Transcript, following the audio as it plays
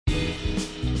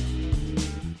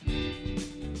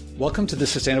Welcome to The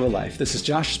Sustainable Life. This is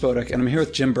Josh Spodek, and I'm here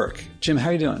with Jim Burke. Jim, how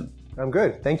are you doing? I'm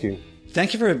good. Thank you.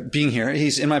 Thank you for being here.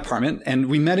 He's in my apartment, and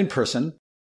we met in person.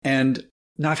 And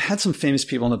now I've had some famous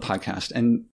people on the podcast,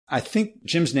 and I think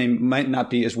Jim's name might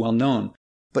not be as well known,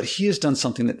 but he has done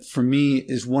something that for me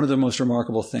is one of the most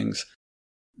remarkable things.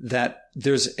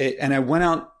 And I went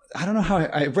out, I don't know how,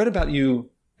 I read about you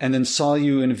and then saw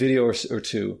you in a video or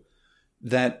two,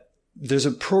 that there's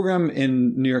a program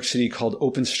in New York City called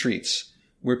Open Streets,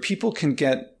 where people can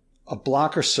get a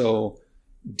block or so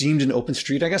deemed an open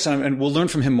street, I guess, and we'll learn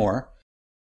from him more.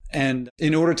 And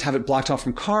in order to have it blocked off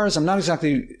from cars, I'm not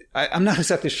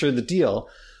exactly sure the deal,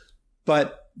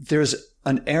 but there's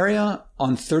an area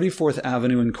on 34th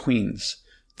Avenue in Queens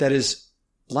that is,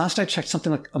 last I checked,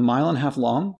 something like 1.5 miles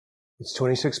long. It's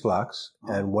 26 blocks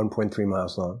and 1.3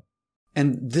 miles long.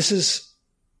 And this is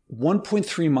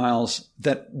 1.3 miles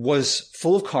that was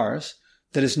full of cars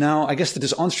that is now, I guess, that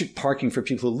is on-street parking for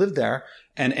people who live there,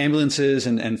 and ambulances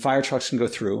and fire trucks can go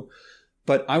through.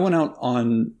 But I went out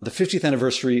on the 50th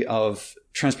anniversary of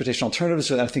Transportation Alternatives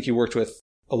that I think you worked with,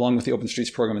 along with the Open Streets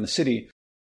program in the city.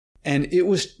 And it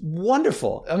was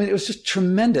wonderful. I mean, it was just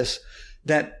tremendous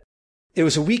that it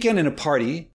was a weekend and a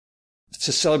party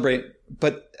to celebrate,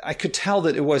 but I could tell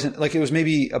that it wasn't like, it was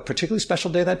maybe a particularly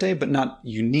special day that day, but not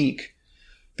unique,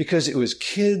 because it was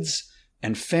kids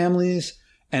and families.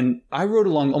 And I rode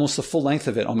along almost the full length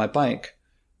of it on my bike.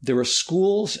 There were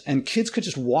schools, and kids could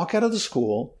just walk out of the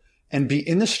school and be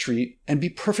in the street and be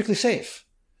perfectly safe.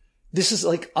 This is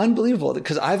like unbelievable,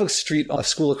 because I have a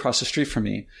school across the street from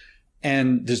me,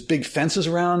 and there's big fences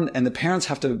around, and the parents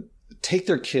have to take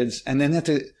their kids, and then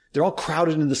they're all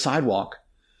crowded into the sidewalk,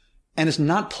 and it's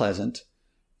not pleasant,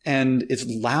 and it's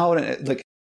loud. And like,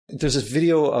 there's this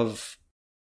video of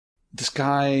this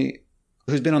guy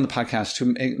who's been on the podcast,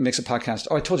 who makes a podcast.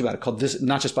 Oh, I told you about it, called This,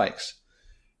 Not Just Bikes.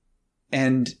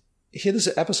 And here there's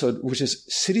an episode which is,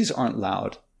 cities aren't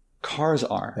loud, cars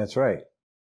are. That's right.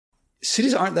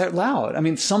 Cities aren't that loud. I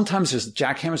mean, sometimes there's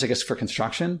jackhammers, I guess, for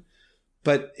construction,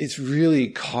 but it's really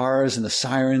cars and the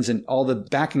sirens and all the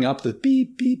backing up, the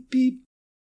beep, beep, beep.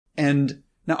 And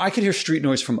now I could hear street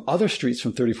noise from other streets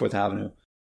from 34th Avenue,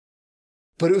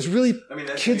 but it was really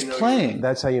kids playing.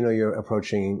 That's how you know you're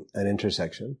approaching an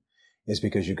intersection, is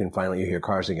because you can finally hear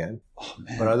cars again. Oh,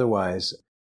 man. But otherwise,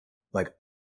 like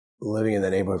living in the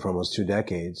neighborhood for almost 2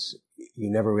 decades,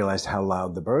 you never realized how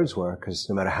loud the birds were, because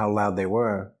no matter how loud they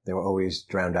were always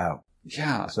drowned out.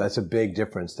 Yeah. So that's a big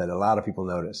difference that a lot of people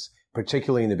notice,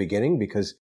 particularly in the beginning,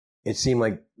 because it seemed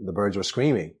like the birds were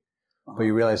screaming, but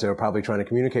you realize they were probably trying to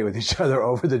communicate with each other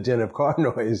over the din of car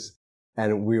noise,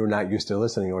 and we were not used to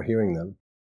listening or hearing them.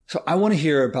 So I want to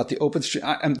hear about the open street.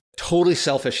 I'm totally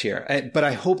selfish here, but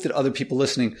I hope that other people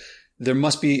listening,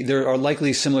 there are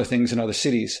likely similar things in other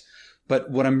cities. But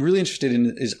what I'm really interested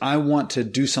in is, I want to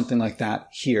do something like that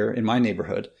here in my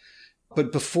neighborhood.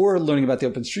 But before learning about the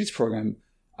Open Streets program,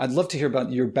 I'd love to hear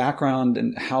about your background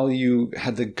and how you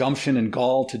had the gumption and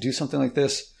gall to do something like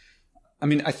this. I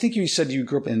mean, I think you said you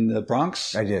grew up in the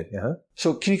Bronx. I did, yeah.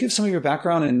 So can you give some of your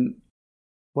background?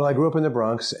 Well, I grew up in the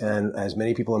Bronx, and as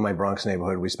many people in my Bronx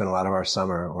neighborhood, we spent a lot of our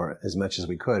summer, or as much as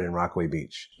we could, in Rockaway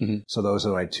Beach. Mm-hmm. So those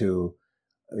are my two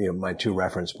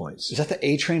reference points. Is that the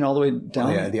A train all the way down?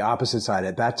 Oh, yeah, the opposite side.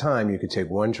 At that time, you could take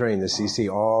one train, the CC,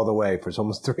 all the way for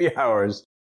almost 3 hours,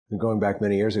 going back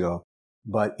many years ago.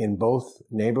 But in both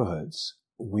neighborhoods,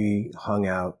 we hung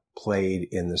out, played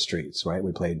in the streets, right?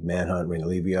 We played Manhunt, Ring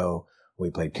Alivio. We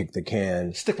played Kick the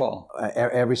Can. Stickball.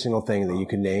 Every single thing that you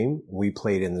could name, we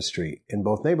played in the street in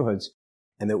both neighborhoods.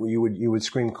 And that you would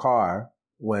scream car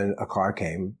when a car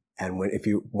came. And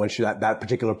once that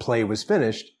particular play was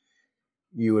finished,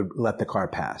 you would let the car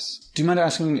pass. Do you mind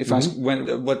asking if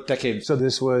what decade? So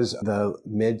this was the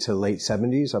mid to late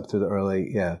 70s up to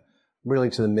the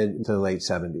really to the mid to the late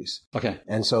 70s. Okay.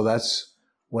 And so that's,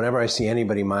 whenever I see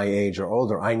anybody my age or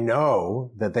older, I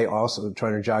know that they also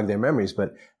trying to jog their memories,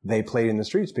 but they played in the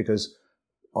streets, because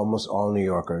almost all New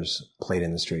Yorkers played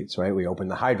in the streets, right? We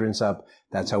opened the hydrants up.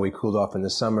 That's how we cooled off in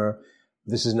the summer.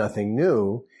 This is nothing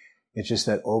new. It's just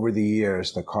that over the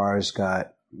years, the cars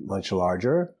got much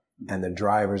larger and the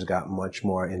drivers got much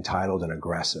more entitled and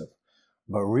aggressive.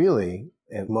 But really,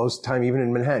 at most time, even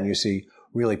in Manhattan, you see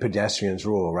really pedestrians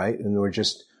rule, right? And we're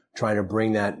just trying to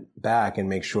bring that back and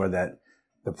make sure that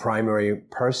the primary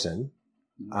person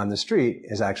on the street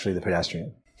is actually the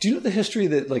pedestrian. Do you know the history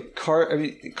that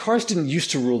cars didn't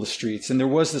used to rule the streets, and there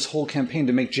was this whole campaign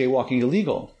to make jaywalking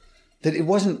illegal? That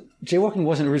jaywalking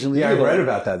wasn't originally illegal. Yeah, I read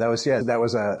about that. That was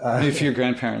maybe for your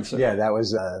grandparents. Yeah, that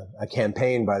was a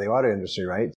campaign by the auto industry,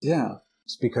 right? Yeah.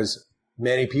 It's because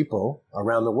many people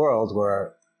around the world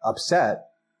were upset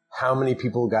how many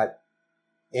people got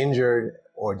injured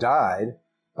or died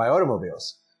by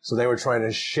automobiles. So they were trying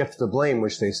to shift the blame,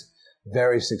 which they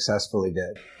very successfully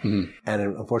did. Mm-hmm. And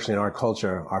unfortunately, in our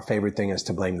culture, our favorite thing is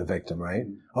to blame the victim, right?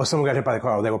 Oh, someone got hit by the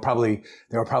car. Oh, they were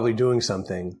probably doing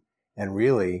something. And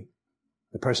really,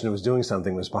 the person who was doing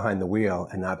something was behind the wheel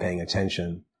and not paying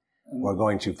attention or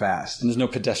going too fast. And there's no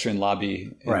pedestrian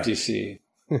lobby in DC.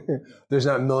 There's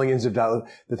not millions of dollars.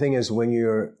 The thing is, when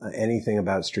you're anything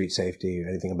about street safety,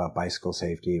 anything about bicycle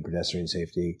safety, pedestrian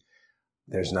safety,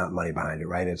 there's not money behind it,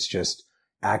 right? It's just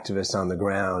activists on the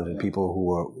ground and people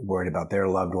who are worried about their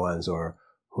loved ones or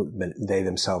who they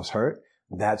themselves hurt.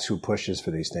 That's who pushes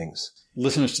for these things.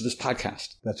 Listeners to this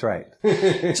podcast. That's right.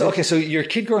 So you're a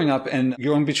kid growing up and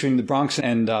you're in between the Bronx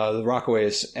and the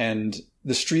Rockaways, and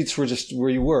the streets were just where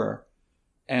you were.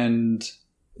 And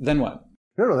then what?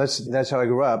 No, that's how I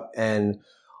grew up. And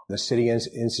the city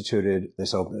instituted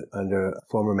this under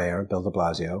former mayor Bill de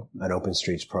Blasio, an open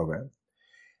streets program.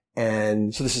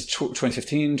 And so this is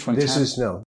 2015,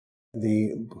 2010?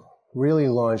 The really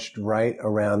launched right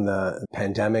around the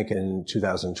pandemic in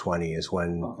 2020 is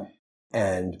when,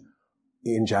 and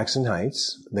in Jackson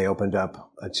Heights, they opened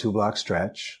up a 2-block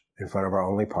stretch in front of our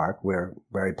only park. We're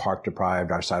very park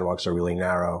deprived. Our sidewalks are really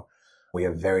narrow. We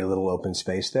have very little open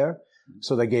space there.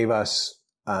 So they gave us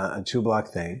a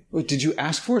 2-block thing. Wait, did you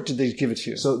ask for it? Did they give it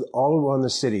to you? So all around the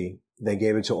city, they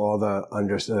gave it to all the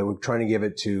they were trying to give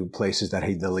it to places that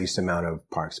had the least amount of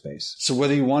park space. So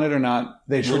whether you want it or not.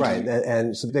 Right.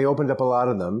 And so they opened up a lot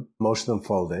of them. Most of them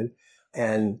folded.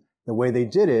 And the way they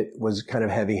did it was kind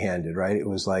of heavy handed, right? It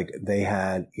was like they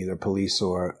had either police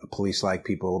or police-like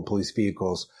people, police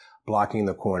vehicles blocking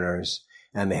the corners,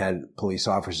 and they had police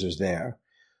officers there.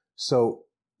 So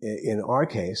in our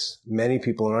case, many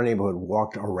people in our neighborhood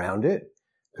walked around it,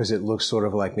 because it looks sort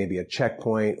of like maybe a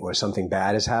checkpoint or something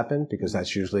bad has happened, because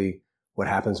that's usually what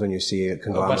happens when you see a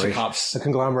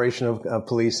conglomeration of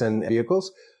police and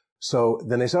vehicles. So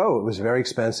then they said, it was very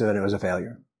expensive and it was a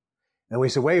failure. And we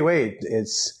said, wait,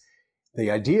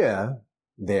 the idea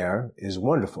there is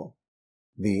wonderful.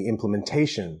 The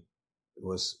implementation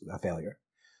was a failure.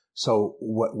 So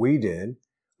what we did.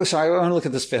 Sorry, I want to look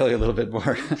at this failure a little bit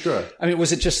more. Sure. I mean,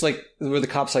 was it just like, were the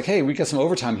cops like, hey, we got some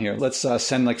overtime here. Let's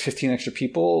send like 15 extra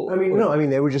people? No,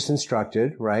 they were just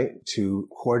instructed, right, to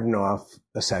cordon off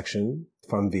a section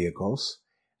from vehicles.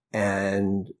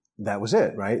 And that was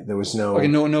it, right? There was no... Okay,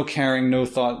 no caring, no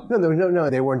thought. No,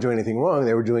 they weren't doing anything wrong.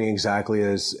 They were doing exactly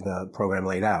as the program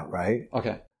laid out, right?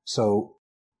 Okay. So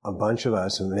a bunch of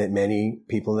us, and many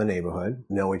people in the neighborhood,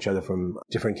 know each other from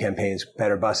different campaigns,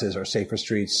 Better Buses or Safer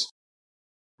Streets,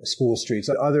 School Streets,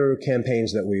 other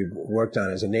campaigns that we've worked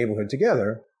on as a neighborhood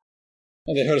together.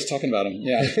 Oh, they heard us talking about them.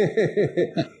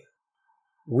 Yeah.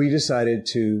 We decided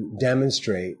to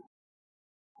demonstrate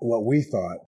what we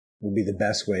thought would be the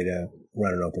best way to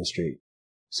run an open street.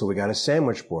 So we got a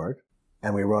sandwich board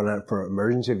and we wrote it for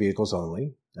emergency vehicles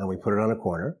only, and we put it on a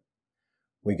corner.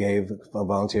 We gave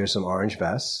volunteers some orange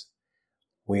vests.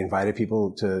 We invited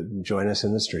people to join us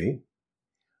in the street.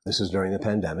 This was during the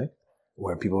pandemic,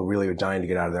 where people really were dying to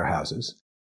get out of their houses,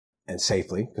 and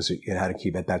safely, because you had to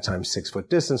keep at that time 6-foot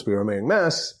distance. We were wearing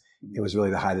masks. It was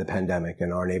really the height of the pandemic,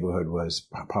 and our neighborhood was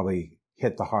probably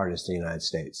hit the hardest in the United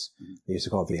States. They used to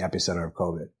call it the epicenter of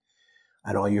COVID.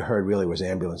 And all you heard really was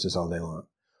ambulances all day long.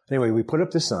 Anyway, we put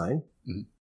up this sign,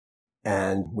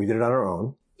 and we did it on our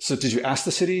own. So did you ask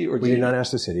the city? Or we did not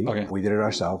ask the city. Okay. We did it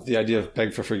ourselves. The idea of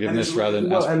beg for forgiveness rather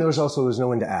than ask. And there was no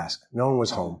one to ask. No one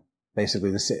was home.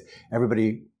 Basically,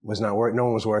 everybody was not working. No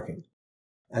one was working.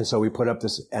 And so we put up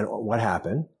this, and what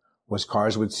happened was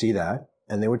cars would see that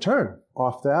and they would turn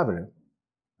off the avenue.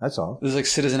 That's all. It was like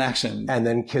citizen action. And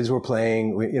then kids were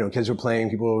playing,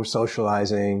 people were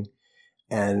socializing,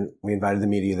 and we invited the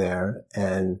media there.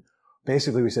 And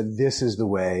basically we said, this is the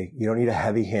way. You don't need a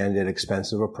heavy-handed,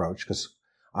 expensive approach, because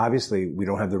obviously we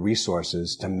don't have the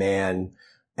resources to man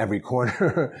every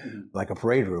corner like a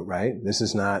parade route, right? This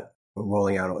is not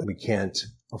rolling out. We can't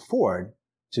afford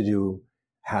to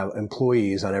have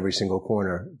employees on every single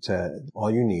corner.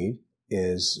 All you need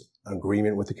is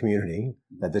agreement with the community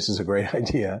that this is a great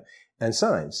idea, and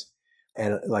signs,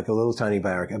 and like a little tiny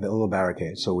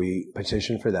barricade. So we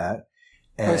petitioned for that.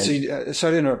 And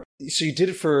sorry to interrupt. So you did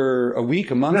it for a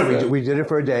week, a month? No, we did it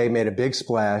for a day, made a big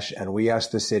splash, and we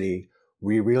asked the city,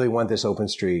 we really want this open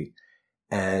street.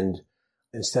 And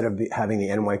instead of having the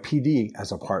NYPD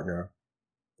as a partner,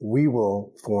 we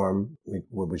will form,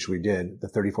 which we did, the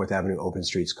 34th Avenue Open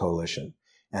Streets Coalition.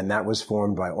 And that was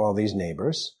formed by all these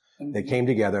neighbors. They came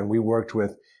together, and we worked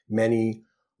with many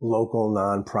local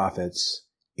nonprofits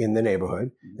in the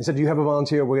neighborhood and said, do you have a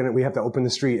volunteer? We have to open the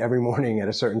street every morning at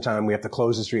a certain time. We have to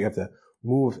close the street. We have to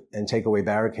move and take away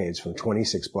barricades from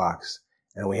 26 blocks.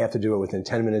 And we have to do it within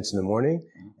 10 minutes in the morning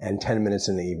and 10 minutes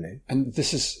in the evening. And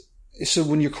this is, so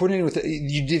when you're coordinating with,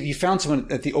 you found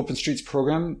someone at the Open Streets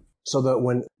program? So that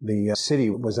when the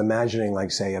city was imagining,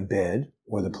 like, say, a bid,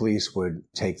 or the police would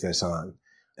take this on.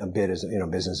 A bid is,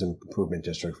 business improvement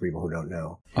district for people who don't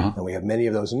know. Uh-huh. And we have many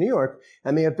of those in New York,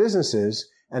 and they have businesses,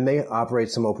 and they operate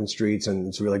some open streets, and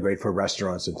it's really great for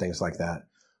restaurants and things like that.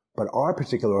 But our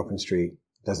particular open street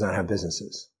does not have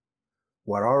businesses.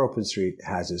 What our open street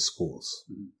has is schools.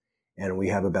 Mm-hmm. And we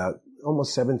have about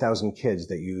almost 7,000 kids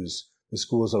that use the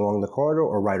schools along the corridor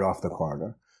or right off the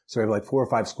corridor. So we have like 4 or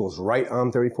 5 schools right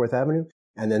on 34th Avenue,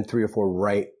 and then 3 or 4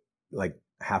 right, like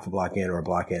half a block in or a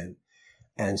block in.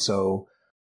 And so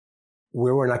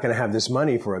we were not going to have this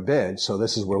money for a bid. So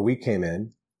this is where we came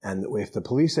in. And if the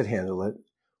police had handled it,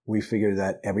 we figured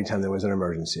that every time there was an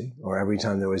emergency or every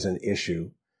time there was an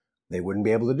issue, they wouldn't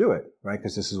be able to do it, right?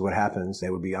 Because this is what happens. They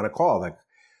would be on a call.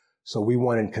 So we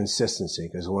wanted consistency,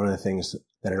 because one of the things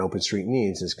that an open street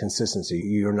needs is consistency.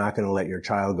 You're not going to let your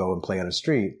child go and play on a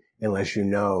street unless you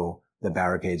know the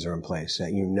barricades are in place,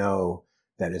 that you know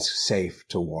that it's safe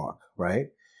to walk, right?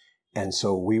 And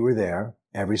so we were there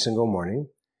every single morning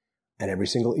and every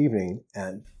single evening.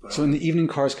 And so in the evening,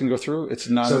 cars can go through? It's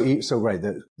not... So right,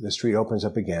 the street opens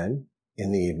up again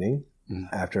in the evening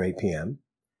after 8 p.m.,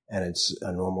 and it's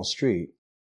a normal street,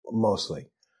 mostly.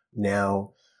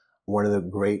 Now, one of the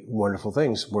great, wonderful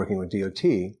things working with DOT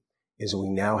is we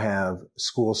now have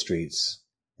school streets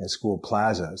and school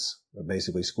plazas, or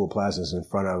basically school plazas in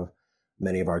front of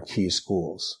many of our key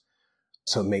schools.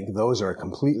 So those are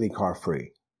completely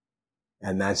car-free.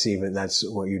 And that's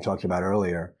what you talked about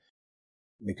earlier,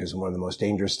 because one of the most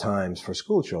dangerous times for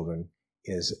school children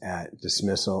is at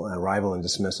dismissal, arrival and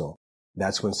dismissal.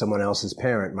 That's when someone else's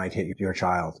parent might hit your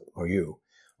child or you,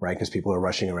 right? Because people are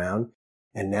rushing around.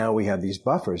 And now we have these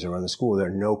buffers around the school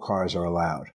that no cars are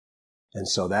allowed. And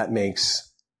so that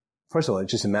makes, first of all,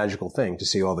 it's just a magical thing to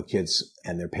see all the kids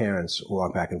and their parents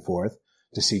walk back and forth,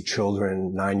 to see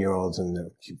children, 9-year-olds and their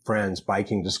friends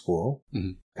biking to school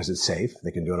because it's safe.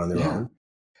 They can do it on their own.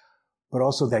 But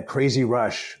also that crazy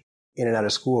rush in and out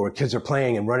of school where kids are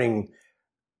playing and running,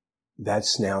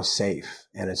 that's now safe.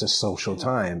 And it's a social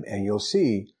time. And you'll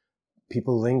see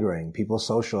people lingering, people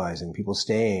socializing, people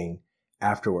staying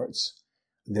afterwards.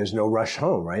 There's no rush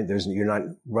home, right? You're not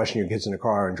rushing your kids in a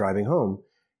car and driving home.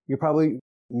 You're probably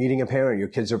meeting a parent. Your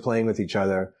kids are playing with each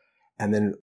other. And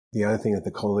then the other thing that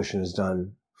the coalition has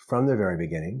done from the very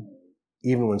beginning,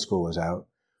 even when school was out,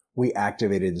 we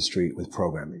activated the street with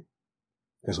programming,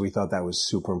 because we thought that was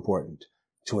super important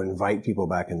to invite people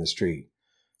back in the street,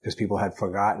 because people had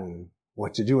forgotten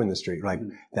what to do in the street, like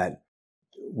that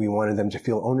we wanted them to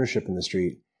feel ownership in the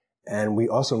street. And we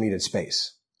also needed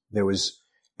space.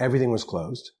 Everything was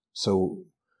closed. So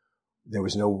there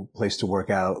was no place to work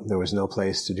out. There was no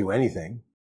place to do anything.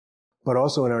 But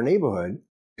also in our neighborhood,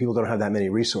 people don't have that many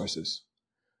resources.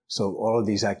 So all of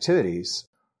these activities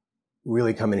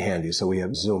really come in handy. So we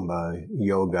have Zumba,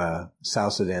 yoga,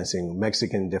 salsa dancing,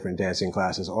 Mexican different dancing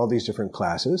classes, all these different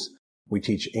classes. We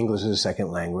teach English as a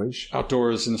second language.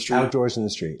 Outdoors in the street. Outdoors in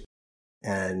the street.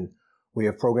 And we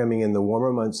have programming in the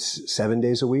warmer months 7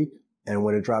 days a week. And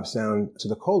when it drops down to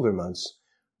the colder months,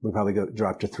 we probably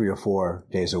drop to 3 or 4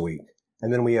 days a week.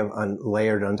 And then we have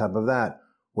layered on top of that,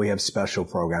 we have special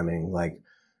programming, like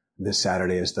this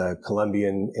Saturday is the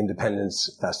Colombian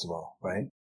Independence Festival, right?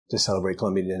 To celebrate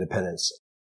Colombian independence.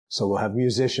 So we'll have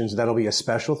musicians. That'll be a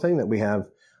special thing that we have.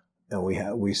 And we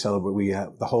have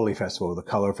the Holy Festival, the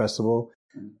Color Festival.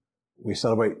 We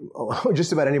celebrate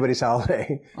just about anybody's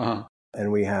holiday. Uh-huh.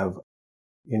 And we have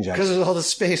because there's all the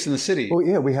space in the city. Well,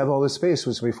 yeah, we have all this space.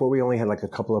 Before we only had like a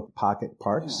couple of pocket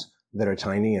parks that are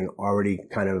tiny and already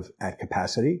kind of at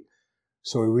capacity.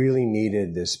 So we really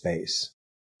needed this space.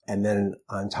 And then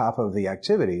on top of the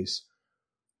activities,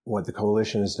 what the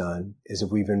coalition has done is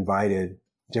we've invited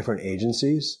different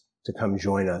agencies to come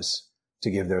join us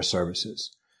to give their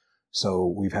services.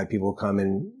 So we've had people come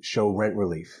and show rent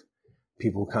relief,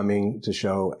 people coming to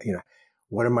show,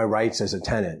 what are my rights as a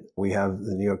tenant? We have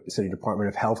the New York City Department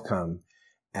of Health come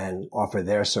and offer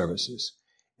their services.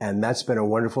 And that's been a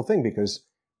wonderful thing, because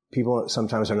people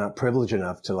sometimes are not privileged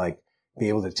enough to be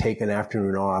able to take an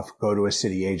afternoon off, go to a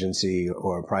city agency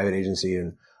or a private agency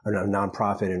or a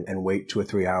nonprofit and wait 2 or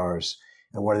 3 hours.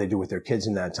 And what do they do with their kids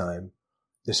in that time?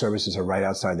 The services are right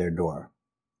outside their door.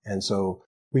 And so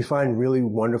we find really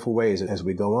wonderful ways as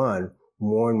we go on,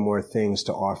 more and more things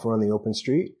to offer on the open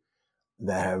street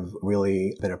that have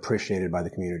really been appreciated by the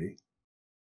community.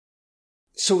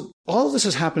 So all of this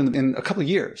has happened in a couple of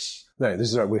years. Right.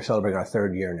 We're celebrating our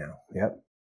third year now. Yep.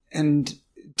 And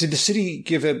did the city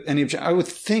give any objection? I would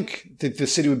think that the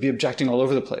city would be objecting all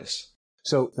over the place.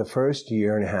 So the first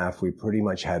year and a half, we pretty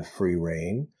much had free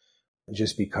reign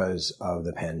just because of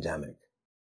the pandemic.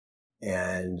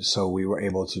 And so we were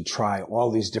able to try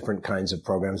all these different kinds of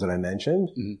programs that I mentioned,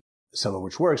 some of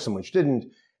which worked, some of which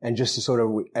didn't. And just to sort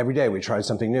of, every day we tried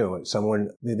something new.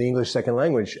 The English second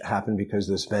language happened because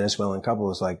this Venezuelan couple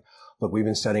was like, look, we've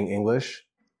been studying English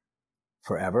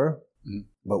forever,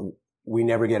 but we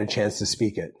never get a chance to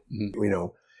speak it. You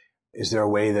know, is there a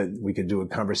way that we could do a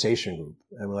conversation group?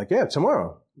 And we're like, yeah,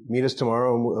 tomorrow. Meet us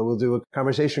tomorrow and we'll do a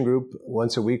conversation group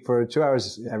once a week for 2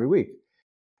 hours every week.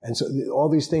 And so all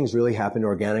these things really happened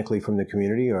organically from the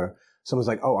community, or someone's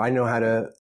like, oh, I know how to,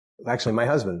 actually my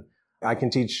husband, I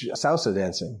can teach salsa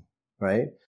dancing, right?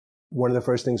 One of the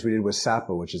first things we did was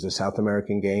Sapa, which is a South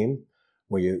American game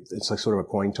where it's like sort of a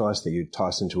coin toss that you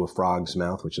toss into a frog's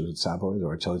mouth, which is what Sapa is,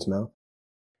 or a toad's mouth.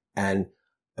 And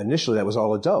initially that was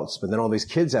all adults, but then all these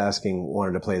kids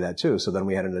wanted to play that too. So then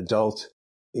we had an adult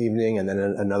evening and then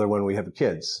another one we have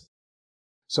kids.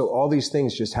 So all these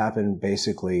things just happen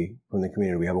basically from the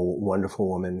community. We have a wonderful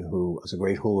woman who is a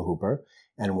great hula hooper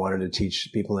and wanted to teach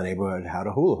people in the neighborhood how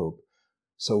to hula hoop.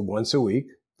 So once a week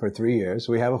for 3 years,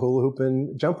 we have a hula hoop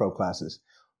and jump rope classes,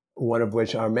 one of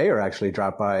which our mayor actually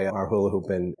dropped by our hula hoop.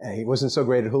 And he wasn't so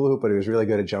great at hula hoop, but he was really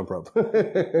good at jump rope.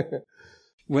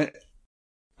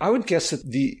 I would guess that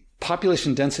the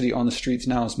population density on the streets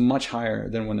now is much higher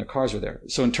than when their cars were there.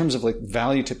 So in terms of like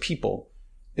value to people,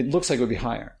 it looks like it would be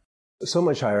higher. So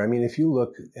much higher. I mean, if you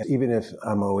look, even if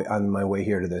I'm on my way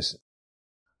here to this,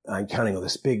 I'm counting on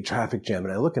this big traffic jam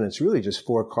and I look and it's really just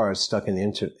 4 cars stuck in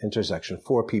the intersection,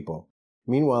 4 people.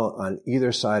 Meanwhile, on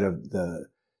either side of the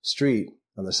street,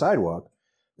 on the sidewalk,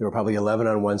 there were probably 11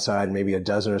 on one side, maybe a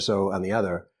dozen or so on the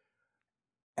other.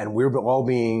 And we're all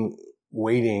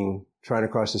waiting, trying to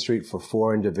cross the street for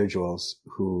 4 individuals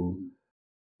who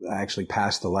actually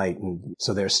passed the light. And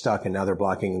so they're stuck and now they're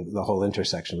blocking the whole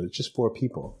intersection, but it's just 4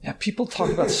 people. Yeah. People talk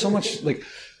about so much like,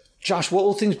 Josh, what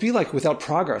will things be like without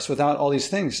progress, without all these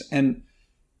things? And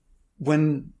for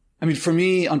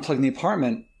me, unplugging the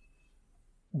apartment,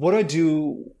 what do I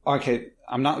do? Okay.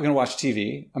 I'm not going to watch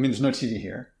TV. I mean, there's no TV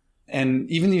here. And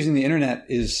even using the internet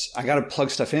I got to plug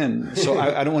stuff in. So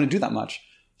I don't want to do that much.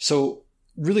 So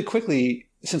really quickly,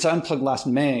 since I unplugged last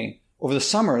May, over the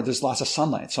summer, there's lots of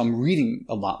sunlight. So I'm reading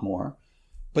a lot more.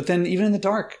 But then even in the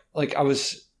dark, like I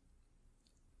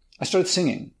started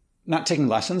singing, not taking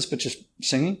lessons, but just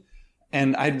singing.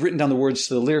 And I'd written down the words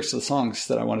to the lyrics to the songs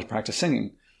that I wanted to practice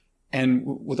singing. And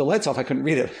with the lights off, I couldn't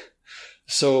read it.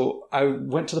 So I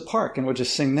went to the park and would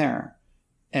just sing there.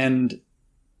 And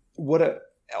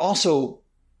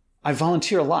I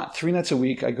volunteer a lot. 3 nights a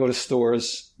week, I go to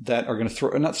stores that are going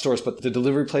to not stores, but the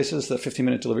delivery places, the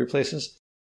 15-minute delivery places.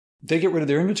 They get rid of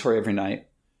their inventory every night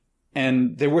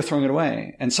and they were throwing it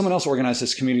away. And someone else organized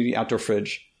this community outdoor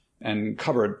fridge and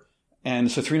cupboard.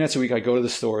 And so 3 nights a week, I go to the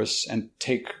stores and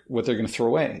take what they're going to throw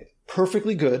away.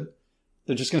 Perfectly good.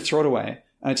 They're just going to throw it away.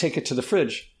 And I take it to the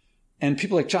fridge. And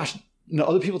people are like, Josh, no,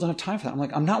 other people don't have time for that. I'm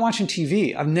like, I'm not watching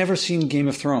TV. I've never seen Game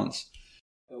of Thrones.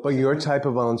 But your type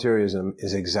of volunteerism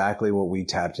is exactly what we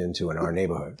tapped into in our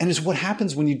neighborhood. And it's what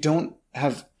happens when you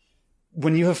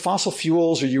have fossil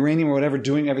fuels or uranium or whatever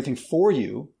doing everything for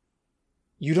you,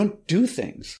 you don't do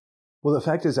things. Well, the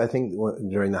fact is, I think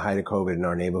during the height of COVID in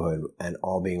our neighborhood and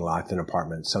all being locked in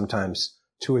apartments, sometimes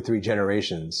 2 or 3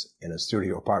 generations in a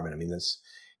studio apartment. I mean, this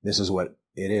is what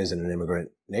it is in an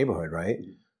immigrant neighborhood, right?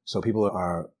 So people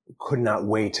could not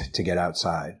wait to get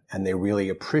outside, and they really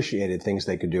appreciated things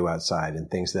they could do outside and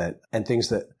things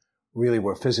that really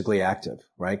were physically active,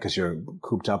 right? Because you're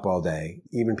cooped up all day.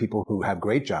 Even people who have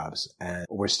great jobs and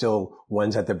we're still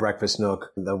one's at the breakfast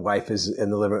nook. The wife is in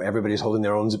the living room. Everybody's holding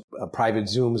their own private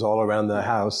Zooms all around the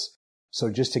house. So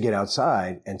just to get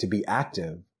outside and to be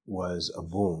active was a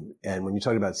boom. And when you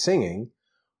talk about singing,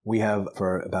 we have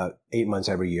for about 8 months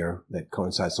every year that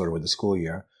coincides sort of with the school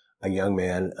year, a young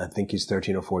man, I think he's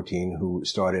 13 or 14, who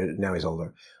started, now he's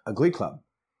older, a glee club.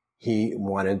 He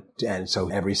wanted, and so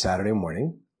every Saturday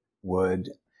morning,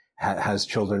 has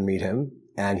children meet him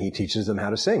and he teaches them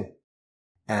how to sing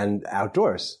and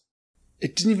outdoors.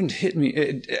 It didn't even hit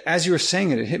me. As you were saying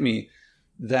it hit me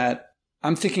that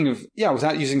I'm thinking of,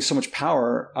 without using so much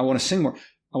power, I want to sing more.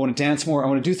 I want to dance more. I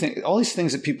want to do things, all these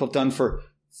things that people have done for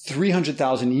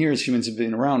 300,000 years. Humans have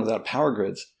been around without power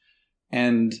grids.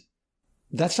 And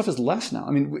that stuff is less now.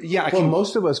 I mean, yeah,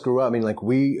 most of us grew up. I mean, like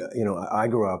I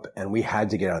grew up and we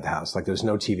had to get out of the house. Like there's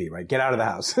no TV, right? Get out of the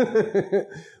house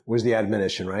was the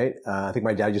admonition, right? I think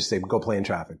my dad used to say, go play in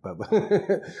traffic.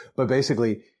 But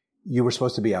basically you were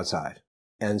supposed to be outside.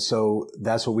 And so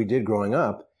that's what we did growing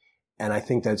up. And I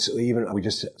think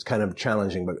it's kind of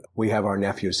challenging, but we have our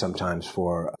nephews sometimes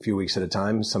for a few weeks at a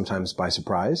time, sometimes by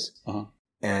surprise. Uh-huh.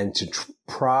 And to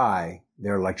pry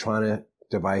their electronic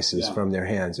devices from their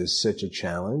hands is such a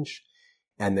challenge,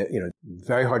 and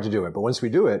very hard to do it. But once we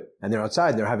do it and they're outside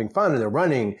and they're having fun and they're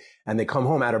running and they come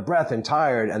home out of breath and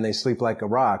tired and they sleep like a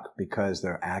rock because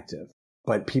they're active.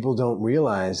 But people don't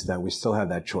realize that we still have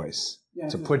that choice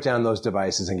to put down those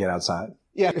devices and get outside.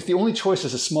 Yeah. If the only choice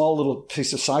is a small little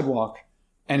piece of sidewalk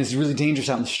and it's really dangerous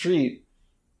out in the street,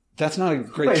 that's not a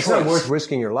great choice. It's not worth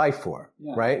risking your life for,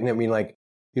 right? And I mean, like,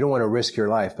 you don't want to risk your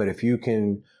life, but if you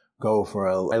can go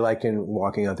I liken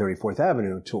walking on 34th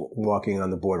Avenue to walking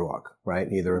on the boardwalk,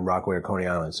 right? Either in Rockaway or Coney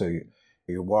Island. So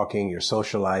you're walking, you're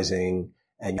socializing,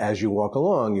 and as you walk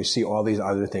along, you see all these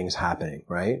other things happening,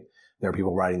 right? There are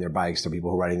people riding their bikes, there are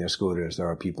people riding their scooters, there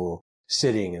are people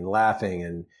sitting and laughing,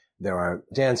 and there are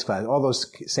dance classes. All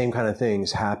those same kind of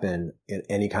things happen in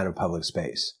any kind of public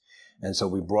space. And so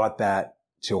we brought that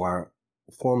to our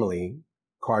formerly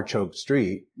car-choked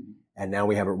street, and now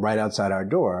we have it right outside our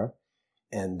door.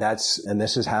 And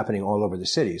this is happening all over the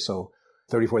city. So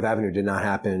 34th Avenue did not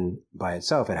happen by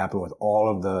itself. It happened with all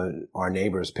of our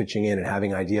neighbors pitching in and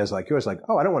having ideas like yours, like,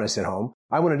 oh, I don't want to sit home.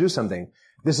 I want to do something.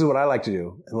 This is what I like to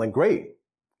do. And like, great,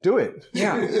 do it.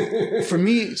 Yeah. For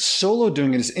me, solo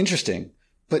doing it is interesting,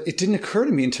 but it didn't occur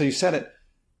to me until you said it.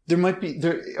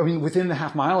 Within a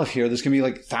half mile of here, there's going to be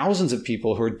like thousands of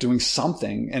people who are doing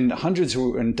something and hundreds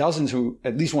and dozens who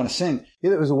at least want to sing. Yeah,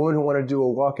 there was a woman who wanted to do a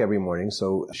walk every morning.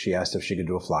 So she asked if she could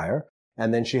do a flyer.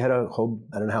 And then she had a whole,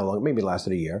 I don't know how long, maybe it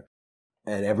lasted a year.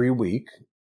 And every week,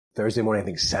 Thursday morning, I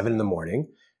think 7 a.m,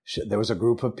 there was a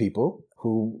group of people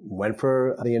who went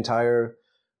for the entire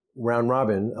round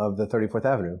robin of the 34th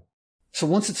Avenue. So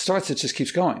once it starts, it just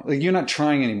keeps going. Like you're not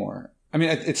trying anymore. I mean,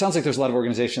 it sounds like there's a lot of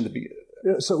organization at the beginning.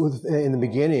 So in the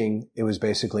beginning, it was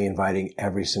basically inviting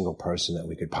every single person that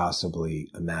we could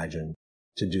possibly imagine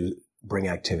to bring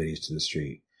activities to the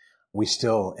street. We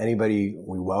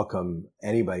welcome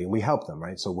anybody, and we help them,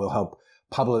 right? So we'll help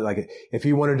public, like if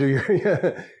you want to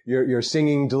do your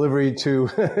singing delivery to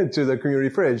the community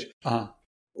fridge,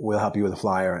 we'll help you with a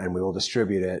flyer and we will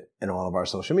distribute it in all of our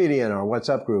social media and our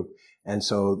WhatsApp group. And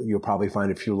so you'll probably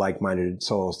find a few like-minded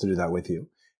souls to do that with you.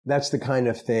 That's the kind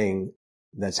of thing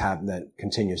that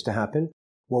continues to happen.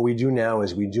 What we do now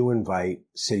is we do invite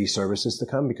city services to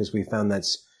come because we found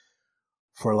that's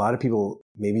for a lot of people,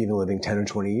 maybe even living 10 or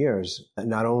 20 years,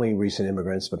 not only recent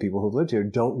immigrants, but people who've lived here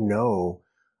don't know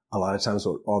a lot of times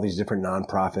what all these different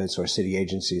nonprofits or city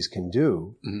agencies can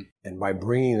do. Mm-hmm. And by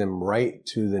bringing them right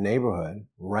to the neighborhood,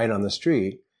 right on the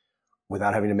street,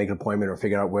 without having to make an appointment or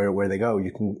figure out where they go,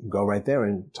 you can go right there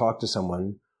and talk to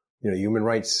someone. Human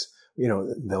rights,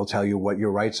 they'll tell you what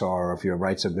your rights are, or if your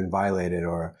rights have been violated,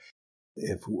 or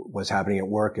if what's happening at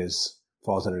work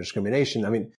falls under discrimination. I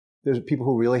mean, there's people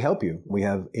who really help you. We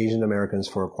have Asian Americans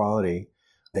for Equality.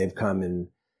 They've come and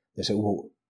they say, well,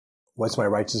 what's my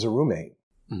rights as a roommate?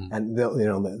 Mm-hmm.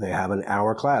 And they have an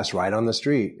hour class right on the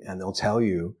street, and they'll tell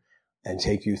you and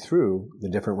take you through the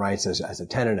different rights as a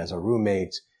tenant, as a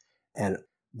roommate. And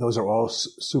those are all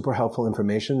super helpful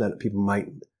information that people might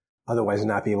otherwise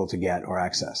not be able to get or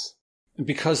access.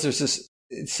 Because there's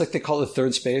it's like they call it the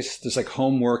third space. There's like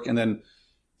homework, and then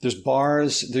there's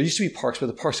bars. There used to be parks, but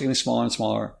the parks are getting smaller and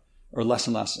smaller, or less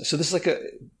and less. So this is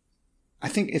I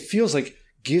think it feels like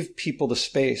give people the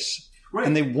space, right.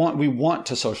 And we want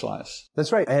to socialize.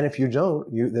 That's right. And if you don't,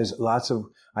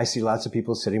 I see lots of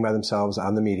people sitting by themselves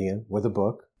on the median with a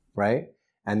book, right?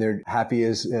 And they're happy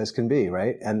as can be,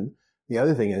 right? And the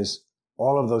other thing is,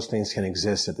 all of those things can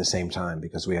exist at the same time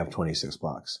because we have 26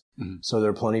 blocks. Mm-hmm. So there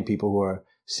are plenty of people who are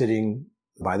sitting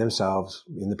by themselves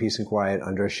in the peace and quiet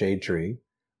under a shade tree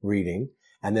reading.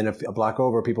 And then a block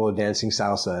over, people are dancing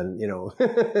salsa and,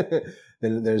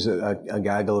 then there's a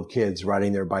gaggle of kids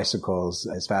riding their bicycles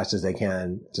as fast as they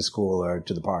can to school or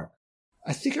to the park.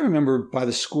 I think I remember by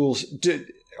the schools,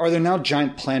 are there now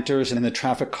giant planters and the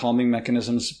traffic calming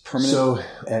mechanisms permanent? So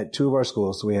at two of our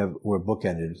schools, we're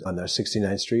bookended. On our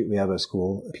 69th Street, we have a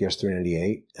school, PS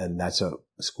 398, and that's a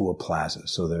school plaza.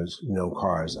 So there's no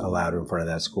cars allowed in front of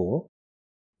that school,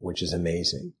 which is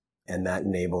amazing. And that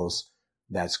enables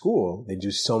that school. They do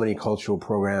so many cultural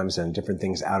programs and different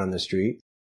things out on the street.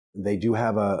 They do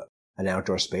have an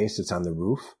outdoor space that's on the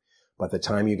roof. But the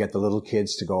time you get the little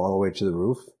kids to go all the way to the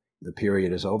roof, the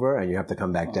period is over and you have to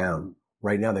come back down.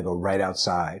 Right now they go right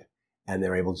outside and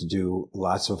they're able to do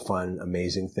lots of fun,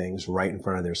 amazing things right in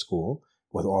front of their school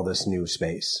with all this new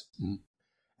space. Mm-hmm.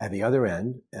 At the other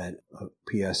end, at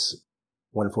PS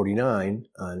 149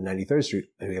 on 93rd Street,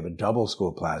 we have a double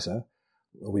school plaza.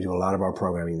 We do a lot of our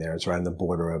programming there. It's right on the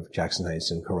border of Jackson Heights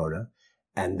and Corona.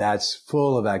 And that's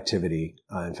full of activity.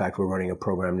 In fact, we're running a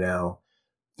program now,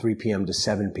 3 p.m. to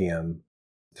 7 p.m.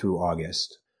 through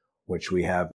August, which we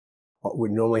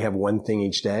normally have one thing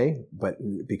each day, but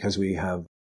because we have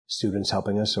students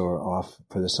helping us who are off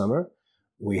for the summer,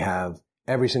 we have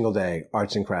every single day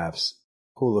arts and crafts,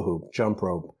 hula hoop, jump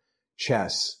rope,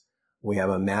 chess. We have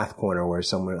a math corner where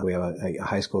we have a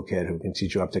high school kid who can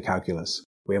teach you up to calculus.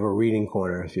 We have a reading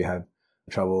corner if you have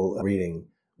trouble reading.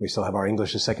 We still have our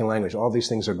English as second language. All these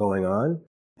things are going on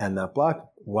in that block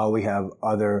while we have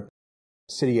other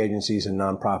city agencies and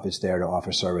nonprofits there to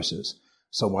offer services.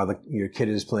 So while your kid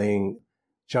is playing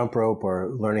jump rope or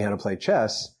learning how to play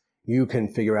chess, you can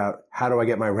figure out, how do I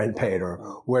get my rent paid,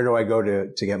 or where do I go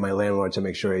to get my landlord to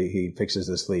make sure he fixes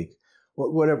this leak?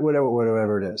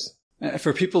 Whatever it is.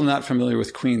 For people not familiar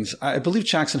with Queens, I believe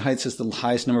Jackson Heights is the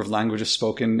highest number of languages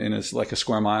spoken in like a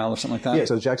square mile or something like that. Yeah,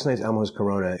 so Jackson Heights, Elmhurst,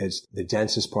 Corona is the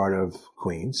densest part of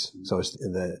Queens. So it's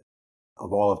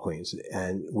of all of Queens.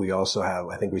 And we also have,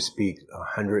 I think we speak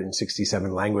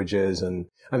 167 languages. And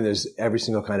I mean, there's every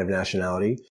single kind of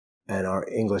nationality. And our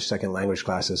English second language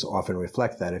classes often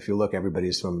reflect that. If you look,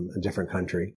 everybody's from a different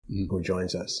country who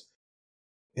joins us.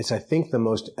 It's, I think, the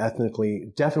most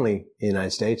definitely in the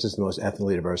United States, is the most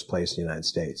ethnically diverse place in the United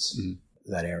States,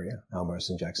 that area, Elmhurst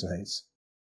and Jackson Heights.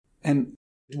 And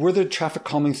were there traffic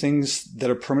calming things that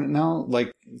are permanent now?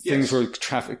 Like things where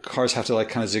cars have to like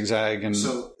kind of zigzag and...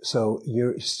 So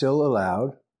you're still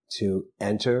allowed to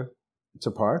enter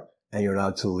to park and you're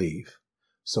allowed to leave.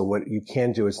 So what you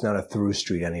can do, it's not a through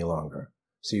street any longer.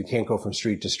 So you can't go from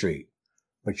street to street,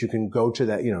 but you can go to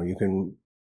that, you can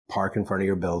park in front of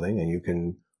your building and you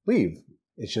can leave.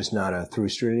 It's just not a through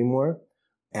street anymore.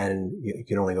 And you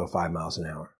can only go 5 miles an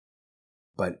hour.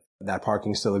 But that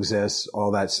parking still exists.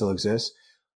 All that still exists.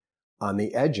 On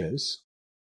the edges,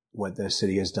 what the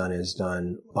city has done is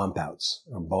done bump outs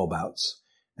or bulb outs.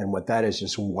 And what that is,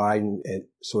 just widen it,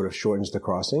 sort of shortens the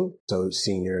crossing. So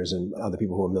seniors and other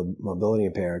people who are mobility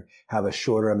impaired have a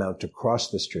shorter amount to cross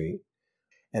the street.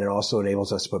 And it also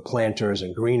enables us to put planters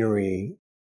and greenery,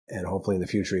 and hopefully in the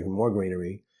future, even more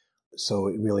greenery. So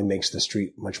it really makes the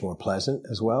street much more pleasant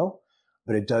as well.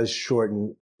 But it does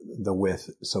shorten the width,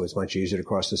 so it's much easier to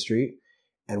cross the street.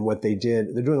 And what they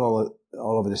did, they're doing all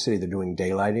over the city, they're doing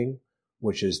daylighting,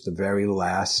 which is the very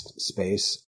last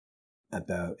space at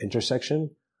the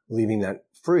intersection, leaving that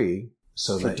free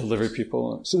so for that delivery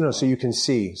people. So you can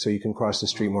see, so you can cross the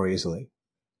street more easily.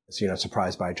 So you're not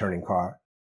surprised by a turning car.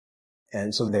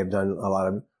 And so they've done a lot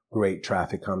of great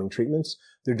traffic calming treatments.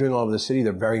 They're doing all over the city.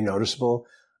 They're very noticeable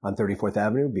on 34th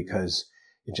Avenue because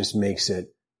it just makes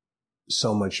it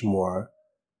so much more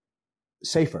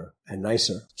safer and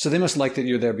nicer. So they must like that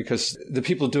you're there because the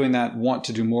people doing that want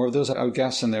to do more of those, I would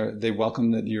guess, and they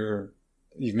welcome that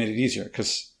you've made it easier,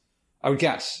 because I would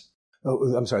guess.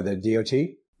 Oh, I'm sorry, the DOT?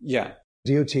 Yeah.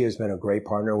 DOT has been a great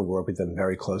partner. We work with them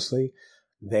very closely.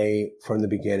 They, from the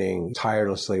beginning,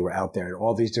 tirelessly were out there in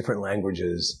all these different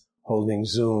languages, holding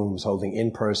Zooms, holding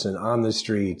in person, on the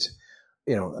street,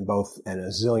 both, and a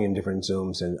zillion different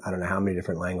Zooms in I don't know how many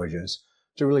different languages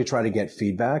to really try to get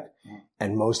feedback.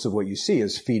 And most of what you see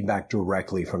is feedback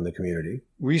directly from the community.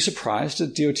 Were you surprised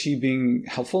at DOT being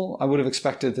helpful? I would have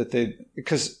expected that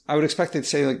because I would expect they'd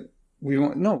say, like,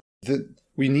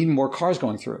 we need more cars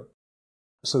going through.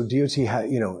 So DOT had,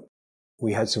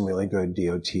 we had some really good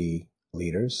DOT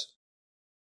leaders.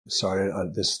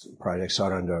 This project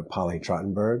started under Polly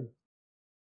Trottenberg,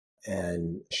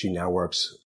 and she now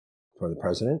works for the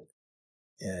president.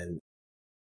 And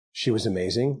she was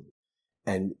amazing.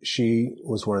 And she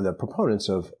was one of the proponents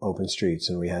of open streets.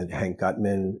 And we had Hank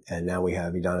Gutman, and now we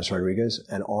have Idanis Rodriguez,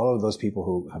 and all of those people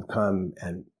who have come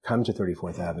to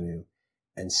 34th Avenue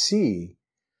and see,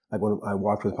 like when I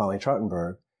walked with Polly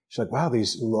Trottenberg, she's like, wow,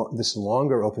 this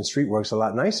longer open street works a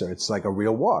lot nicer. It's like a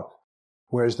real walk.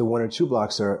 Whereas the 1 or 2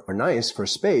 blocks are nice for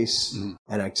space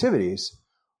and activities,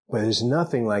 but there's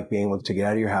nothing like being able to get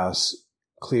out of your house,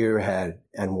 clear your head,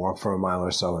 and walk for a mile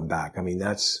or so and back. I mean,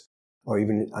 or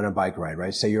even on a bike ride,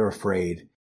 right? Say you're afraid,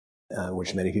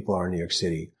 which many people are in New York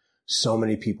City. So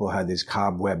many people had these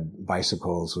cobweb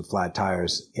bicycles with flat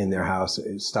tires in their house,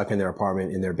 stuck in their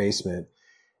apartment, in their basement,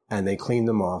 and they cleaned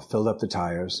them off, filled up the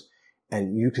tires,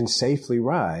 and you can safely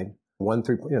ride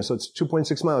so it's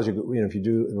 2.6 miles, if you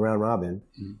do the round robin,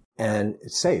 and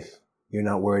it's safe. You're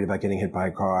not worried about getting hit by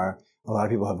a car. A lot of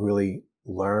people have really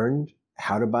learned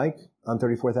how to bike on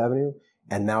 34th Avenue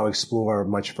and now explore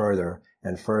much further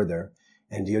and further.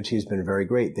 And DOT has been very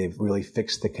great. They've really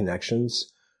fixed the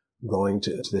connections going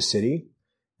to the city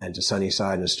and to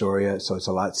Sunnyside and Astoria. So it's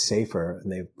a lot safer.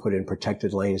 And they've put in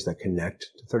protected lanes that connect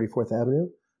to 34th Avenue.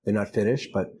 They're not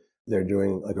finished, but they're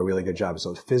doing like a really good job.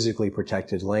 So it's physically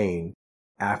protected lane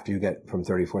after you get from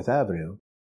 34th Avenue.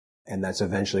 And that's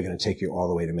eventually going to take you all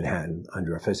the way to Manhattan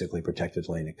under a physically protected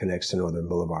lane. It connects to Northern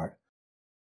Boulevard.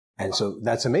 And so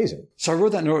that's amazing. So I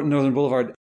rode that Northern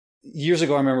Boulevard years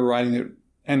ago. I remember riding it,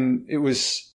 and it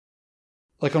was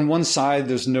like on one side,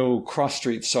 there's no cross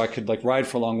streets, so I could like ride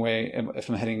for a long way if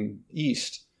I'm heading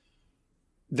east.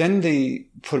 Then they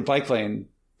put a bike lane,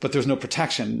 but there's no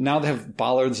protection. Now they have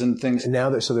bollards and things. And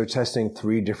now so they're testing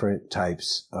 3 different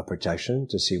types of protection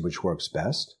to see which works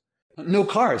best. No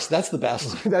cars. That's the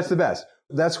best. That's the best.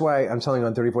 That's why I'm telling you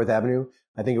on 34th Avenue,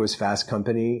 I think it was Fast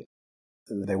Company.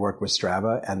 They worked with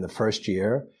Strava, and the first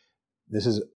year, this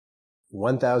is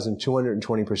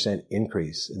 1,220%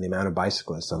 increase in the amount of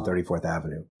bicyclists on 34th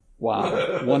Avenue.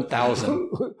 Wow. 1,000.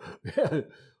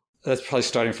 That's probably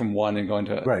starting from 1 and going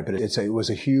to... Right, but it was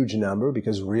a huge number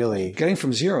because really... Getting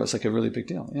from 0 is like a really big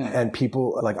deal. Yeah. And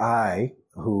people like I,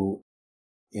 who,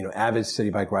 avid city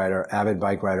bike rider, avid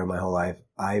bike rider my whole life,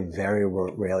 I very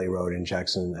rarely rode in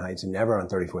Jackson Heights and never on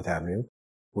 34th Avenue.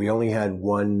 We only had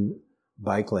one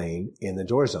bike lane in the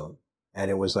door zone. And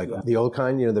it was like the old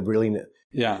kind,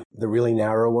 the really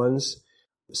narrow ones.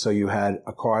 So you had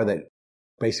a car that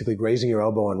basically grazing your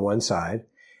elbow on one side.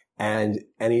 And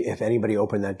if anybody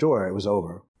opened that door, it was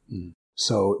over. Mm.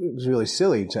 So it was really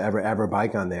silly to ever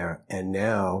bike on there. And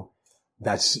now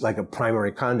that's like a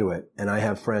primary conduit. And I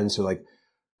have friends who like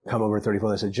come over to 34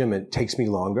 and I said, Jim, it takes me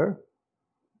longer,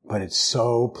 but it's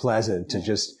so pleasant to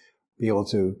just be able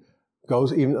to go.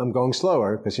 Even I'm going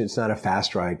slower because it's not a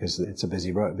fast ride because it's a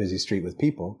busy street with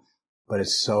people, but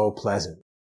it's so pleasant.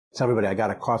 Tell everybody I got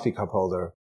a coffee cup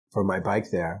holder for my bike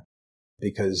there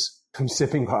because I'm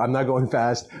sipping. I'm not going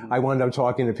fast. I wound up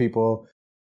talking to people,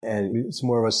 and it's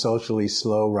more of a socially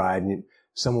slow ride. And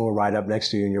someone will ride up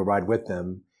next to you, and you'll ride with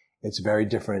them. It's very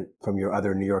different from your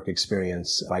other New York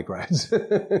experience bike rides.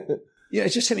 Yeah,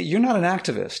 it's just saying you're not an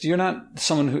activist. You're not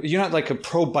you're not like a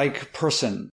pro bike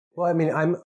person. Well, I mean,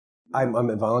 I'm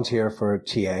a volunteer for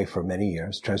TA for many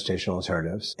years, Transportation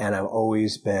Alternatives, and I've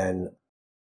always been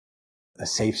a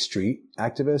safe street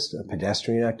activist, a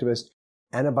pedestrian activist,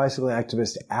 and a bicycle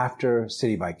activist after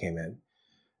City Bike came in.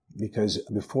 Because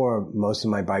before, most of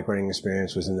my bike riding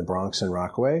experience was in the Bronx and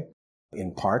Rockaway,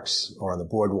 in parks or on the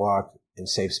boardwalk, in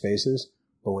safe spaces.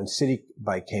 But when City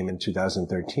Bike came in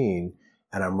 2013,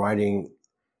 and I'm riding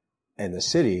in the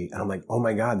city, and I'm like, oh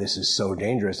my God, this is so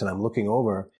dangerous. And I'm looking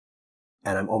over,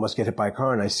 and I'm almost get hit by a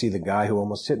car, and I see the guy who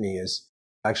almost hit me is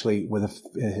actually with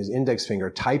his index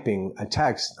finger typing a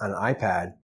text on an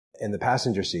iPad in the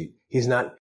passenger seat. He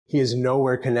is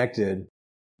nowhere connected.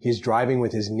 He's driving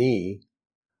with his knee,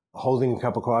 holding a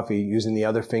cup of coffee, using the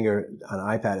other finger on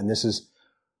an iPad. And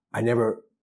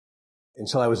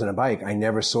until I was on a bike, I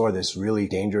never saw this really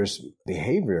dangerous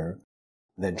behavior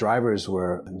that drivers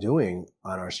were doing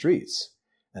on our streets.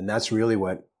 And that's really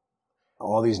what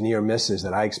all these near misses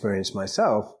that I experienced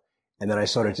myself, and then I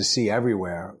started to see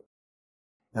everywhere.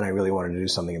 And I really wanted to do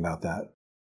something about that.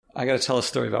 I got to tell a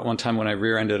story about one time when I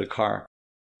rear-ended a car.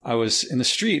 I was in the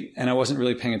street and I wasn't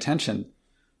really paying attention,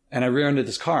 and I rear-ended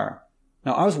this car.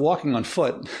 Now, I was walking on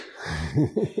foot,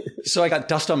 so I got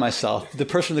dust on myself. The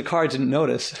person in the car didn't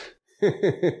notice.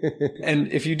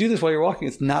 And if you do this while you're walking,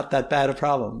 it's not that bad a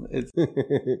problem.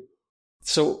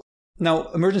 So now,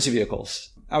 emergency vehicles.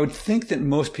 I would think that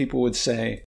most people would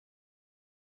say,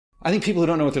 I think people who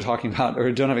don't know what they're talking about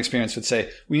or don't have experience would say,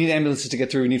 we need ambulances to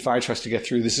get through, we need fire trucks to get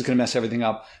through, this is going to mess everything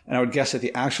up. And I would guess that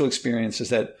the actual experience is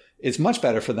that it's much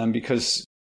better for them because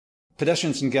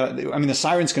pedestrians can the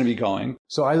siren's going to be going.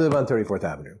 So I live on 34th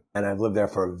Avenue, and I've lived there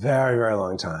for a very, very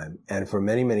long time. And for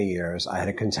many, many years, I had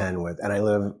to contend with, and I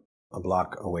live a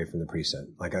block away from the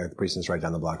precinct. Like the precinct's right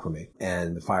down the block from me,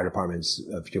 and the fire department's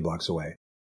a few blocks away.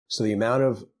 So the amount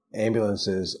of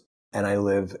ambulances, and I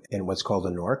live in what's called a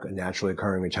NORC, a naturally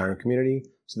occurring retirement community.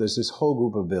 So there's this whole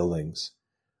group of buildings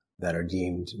that are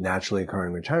deemed naturally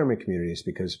occurring retirement communities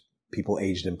because people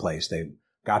aged in place. They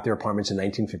got their apartments in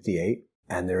 1958,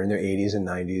 and they're in their 80s and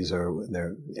 90s,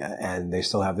 and they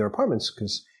still have their apartments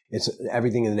because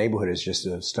everything in the neighborhood is just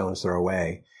a stone's throw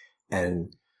away.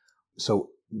 And so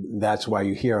that's why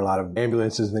you hear a lot of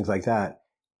ambulances and things like that.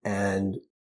 And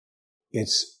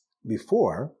it's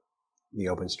before the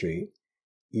open street,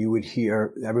 you would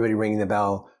hear everybody ringing the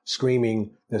bell,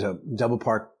 screaming, there's a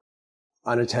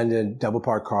unattended double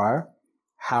park car.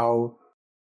 How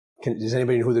does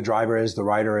anybody know who the driver is, the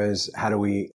rider is? How do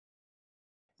we?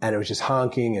 And it was just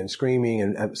honking and screaming,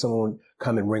 and someone would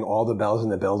come and ring all the bells in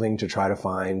the building to try to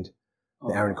find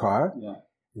the errant car. Yeah.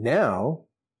 Now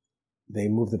they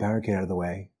move the barricade out of the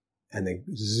way and they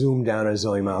zoom down at a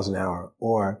zillion miles an hour.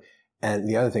 And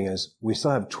the other thing is we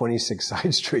still have 26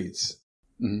 side streets,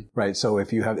 right? So if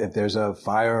there's a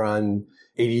fire on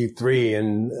 83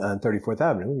 and 34th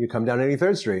Avenue, you come down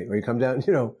 83rd Street, or you come down,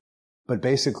 but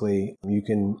basically you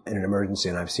can, in an emergency,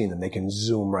 and I've seen them, they can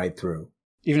zoom right through.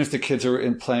 Even if the kids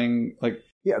are playing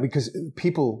Yeah, because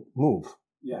people move.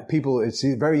 Yeah. It's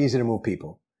very easy to move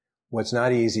people. What's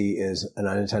not easy is an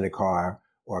unattended car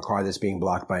or a car that's being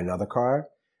blocked by another car.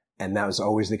 And that was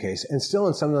always the case. And still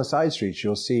in some of the side streets,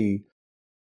 you'll see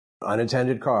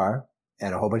unattended car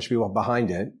and a whole bunch of people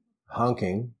behind it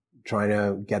honking, trying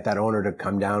to get that owner to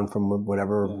come down from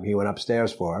whatever he went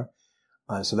upstairs for.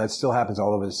 So that still happens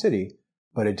all over the city,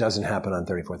 but it doesn't happen on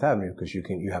 34th Avenue because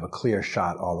you have a clear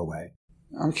shot all the way.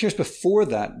 I'm curious, before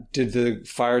that, did the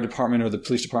fire department or the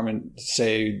police department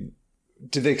say,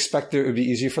 did they expect it would be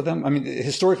easier for them? I mean,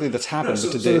 historically that's happened. No,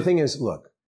 so the thing is, look,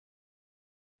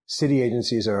 city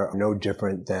agencies are no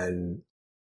different than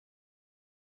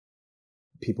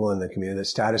people in the community. The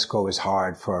status quo is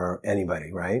hard for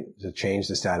anybody, right? To change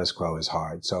the status quo is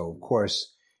hard. So, of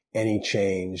course, any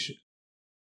change,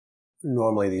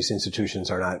 normally these institutions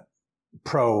are not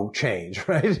pro-change,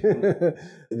 right?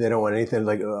 They don't want anything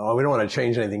we don't want to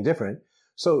change anything different.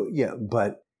 So, yeah,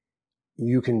 but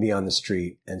you can be on the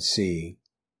street and see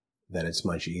that it's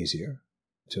much easier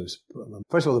to,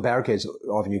 first of all, the barricades,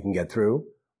 often you can get through,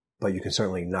 but you can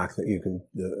certainly you can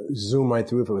zoom right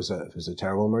through if it was a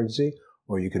terrible emergency,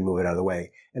 or you can move it out of the way.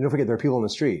 And don't forget, there are people on the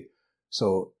street.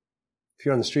 So if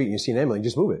you're on the street and you see an ambulance,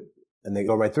 just move it and they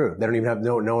go right through. They don't even have,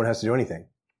 no one has to do anything.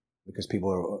 Because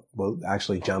people will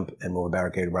actually jump and move a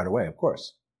barricade right away, of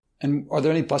course. And are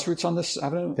there any bus routes on this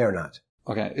avenue? They're not.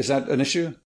 Okay. Is that an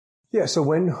issue? Yeah. So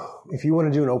if you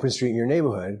want to do an open street in your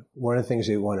neighborhood, one of the things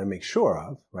you want to make sure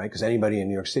of, right? Because anybody in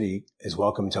New York City is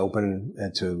welcome to open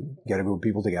and to get a group of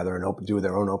people together and do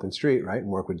their own open street, right? And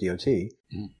work with DOT.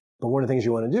 Mm-hmm. But one of the things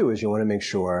you want to do is you want to make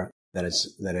sure that it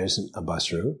isn't a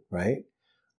bus route, right?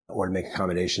 Or to make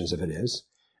accommodations if it is.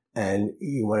 And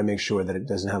you want to make sure that it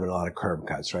doesn't have a lot of curb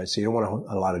cuts, right? So you don't want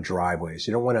a lot of driveways.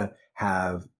 You don't want to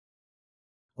have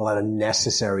a lot of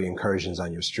necessary incursions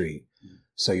on your street.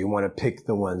 So you want to pick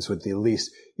the ones with the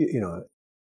least,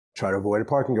 try to avoid a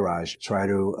parking garage, try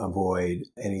to avoid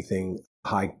anything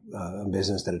high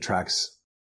business that attracts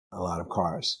a lot of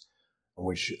cars,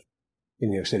 which in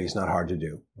New York City is not hard to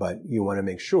do. But you want to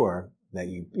make sure that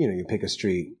you pick a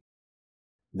street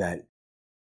that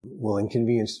will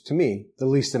inconvenience, to me, the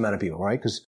least amount of people, right?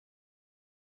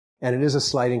 And it is a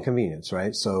slight inconvenience,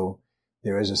 right? So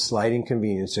there is a slight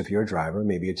inconvenience if you're a driver.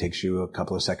 Maybe it takes you a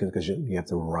couple of seconds because you have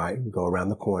to go around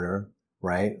the corner,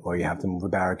 right? Or you have to move a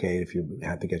barricade if you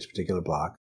have to get to a particular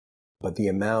block. But the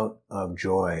amount of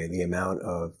joy, the amount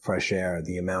of fresh air,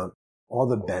 all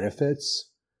the benefits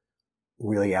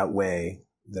really outweigh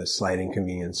the slight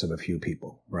inconvenience of a few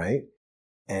people, right?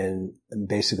 And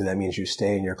basically that means you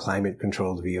stay in your climate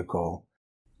controlled vehicle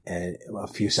and a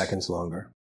few seconds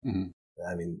longer. Mm-hmm.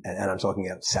 I mean, and I'm talking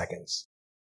about seconds,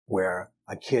 where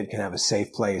a kid can have a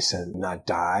safe place and not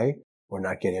die or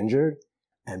not get injured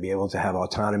and be able to have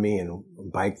autonomy and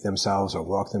bike themselves or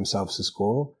walk themselves to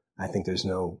school. I think there's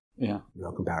no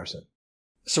comparison.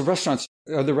 So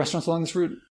are there restaurants along this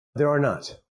route? There are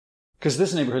not. Because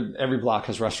this neighborhood, every block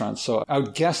has restaurants. So I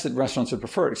would guess that restaurants would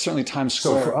prefer it. Certainly Times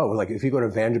Square. So if you go to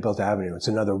Vanderbilt Avenue, it's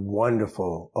another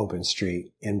wonderful open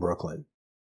street in Brooklyn.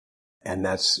 And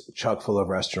that's chock full of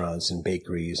restaurants and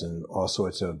bakeries and all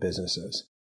sorts of businesses.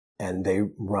 And they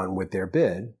run with their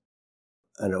bid,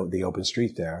 the open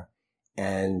street there.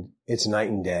 And it's night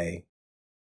and day.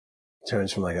 It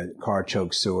turns from like a car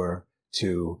choke sewer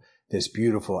to this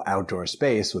beautiful outdoor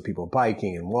space with people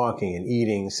biking and walking and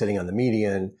eating, sitting on the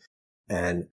median.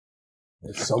 And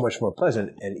it's so much more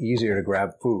pleasant and easier to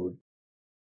grab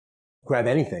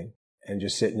anything, and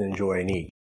just sit and enjoy and eat.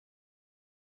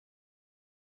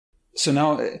 So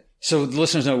the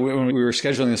listeners know when we were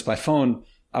scheduling this by phone,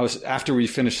 after we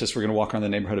finish this, we're going to walk around the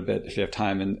neighborhood a bit if you have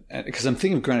time. And because I'm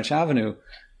thinking of Greenwich Avenue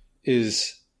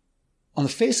is, on the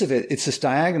face of it, it's this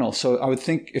diagonal. So I would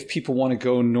think if people want to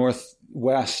go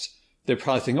northwest, they'd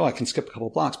probably think, I can skip a couple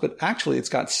of blocks. But actually, it's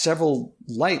got several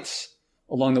lights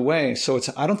along the way. So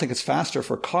I don't think it's faster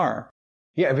for a car.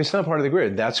 Yeah, if it's not part of the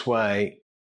grid, that's why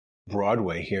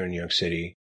Broadway here in New York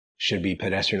City should be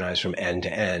pedestrianized from end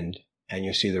to end. And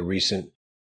you see the recent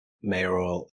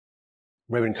mayoral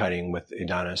ribbon cutting with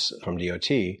Adonis from DOT.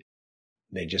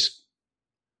 They just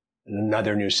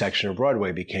another new section of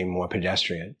Broadway became more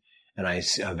pedestrian. And I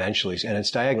eventually, and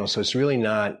it's diagonal. So it's really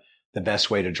not the best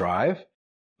way to drive,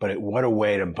 but what a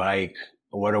way to bike,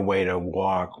 what a way to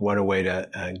walk, what a way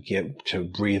to get to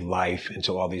breathe life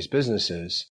into all these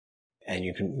businesses. And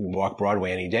you can walk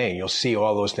Broadway any day and you'll see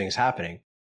all those things happening.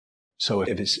 So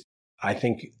I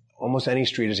think almost any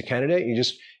street is a candidate.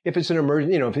 If it's an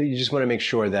emergency, if you just want to make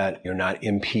sure that you're not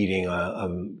impeding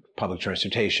public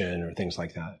transportation or things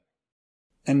like that.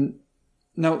 And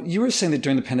now you were saying that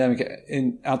during the pandemic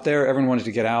out there, everyone wanted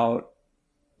to get out.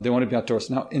 They wanted to be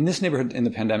outdoors. Now in this neighborhood in the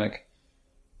pandemic,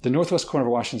 the northwest corner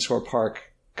of Washington Square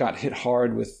Park got hit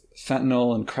hard with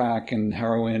fentanyl and crack and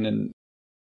heroin. And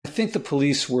I think the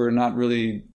police were not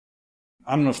really,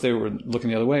 I don't know if they were looking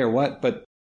the other way or what, but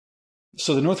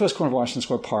so the northwest corner of Washington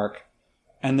Square Park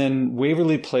and then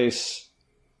Waverly Place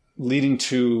leading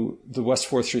to the West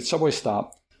 4th Street subway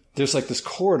stop, there's like this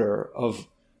corridor of,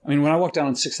 when I walk down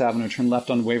on 6th Avenue and turn left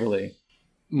on Waverly,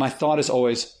 my thought is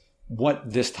always, what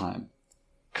this time?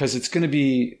 Because it's going to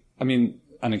be, an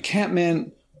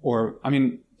encampment or,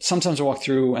 sometimes I walk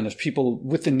through and there's people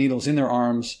with the needles in their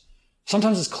arms.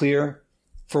 Sometimes it's clear.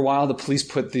 For a while, the police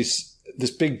put this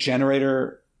big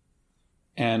generator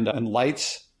and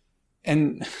lights.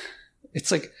 And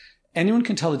it's like anyone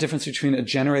can tell the difference between a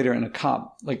generator and a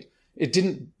cop. Like it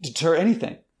didn't deter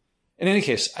anything. In any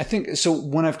case, I think, so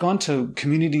when I've gone to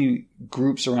community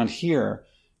groups around here,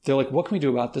 they're like, what can we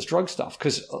do about this drug stuff?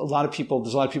 Because there's a lot of people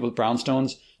with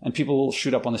brownstones and people will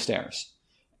shoot up on the stairs.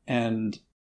 And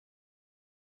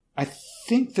I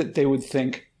think that they would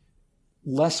think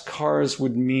less cars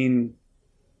would mean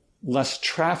less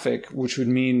traffic, which would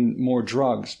mean more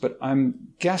drugs. But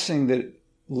I'm guessing that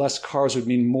less cars would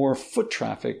mean more foot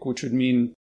traffic, which would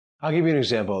mean... I'll give you an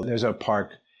example. There's a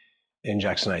park in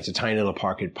Jackson Heights, a tiny little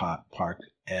park.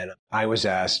 And I was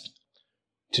asked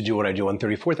to do what I do on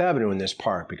 34th Avenue in this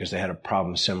park because they had a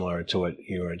problem similar to what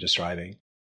you were describing.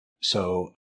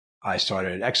 So I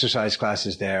started exercise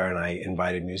classes there and I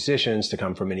invited musicians to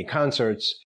come for mini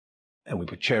concerts. And we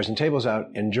put chairs and tables out.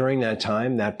 And during that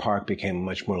time, that park became a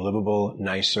much more livable,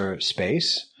 nicer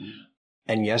space. Mm.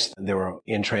 And yes, there were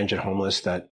in-transit homeless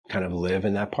that kind of live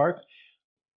in that park,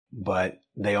 but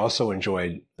they also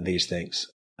enjoyed these things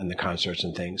and the concerts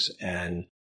and things. And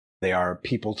they are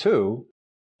people too.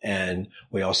 And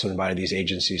we also invited these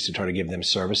agencies to try to give them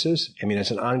services.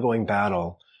 It's an ongoing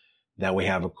battle that we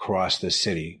have across the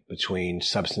city between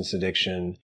substance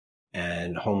addiction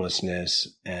and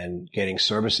homelessness and getting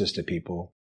services to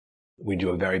people. We do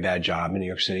a very bad job in New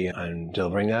York City on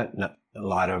delivering that.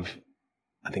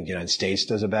 I think the United States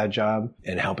does a bad job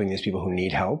in helping these people who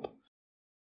need help.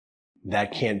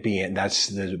 That can't be it. That's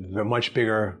the much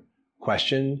bigger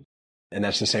question. And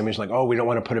that's the same reason like, we don't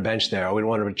want to put a bench there. Or we don't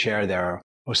want to put a chair there.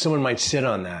 Or someone might sit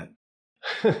on that.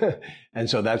 And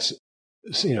so that's,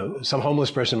 some homeless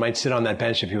person might sit on that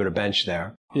bench if you put a bench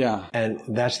there. Yeah. And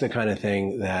that's the kind of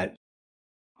thing that,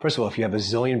 first of all, if you have a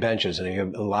zillion benches and you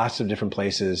have lots of different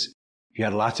places, if you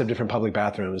had lots of different public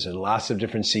bathrooms and lots of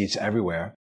different seats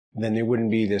everywhere, then there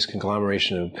wouldn't be this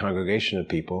congregation of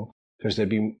people because there'd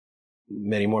be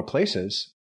many more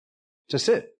places to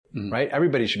sit, right?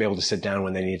 Everybody should be able to sit down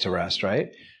when they need to rest, right?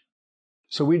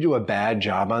 So we do a bad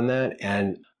job on that.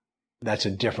 And that's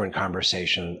a different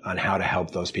conversation on how to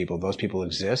help those people. Those people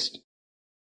exist.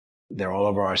 They're all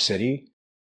over our city.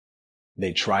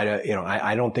 They try to,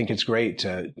 I don't think it's great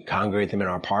to congregate them in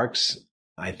our parks.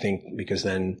 I think because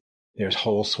then there's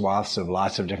whole swaths of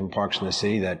lots of different parks in the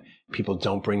city that people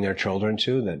don't bring their children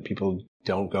to, that people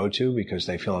don't go to because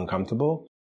they feel uncomfortable.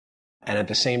 And at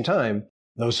the same time,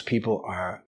 those people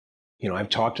are, I've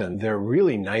talked to them. They're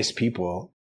really nice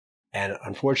people. And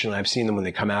unfortunately, I've seen them when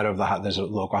they come out of there's a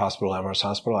local hospital, Amherst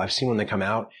Hospital. I've seen when they come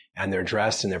out and they're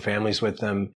dressed and their families with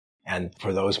them. And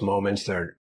for those moments,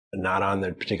 they're not on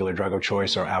the particular drug of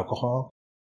choice or alcohol.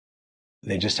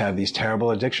 They just have these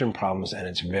terrible addiction problems. And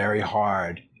it's very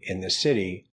hard in the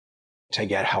city to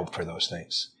get help for those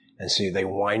things. And so they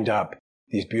wind up,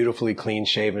 these beautifully clean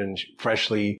shaven,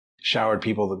 freshly showered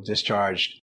people that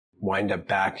discharged wind up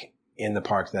back in the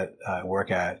park that I work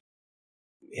at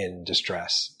in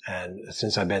distress. And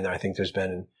since I've been there, I think there's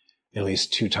been at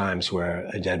least 2 times where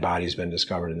a dead body has been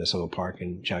discovered in this little park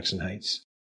in Jackson Heights,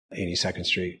 82nd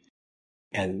Street.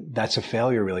 And that's a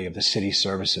failure really of the city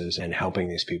services and helping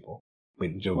these people. We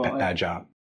do a bad job.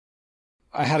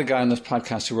 I had a guy on this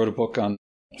podcast who wrote a book on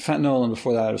fentanyl, and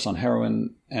before that it was on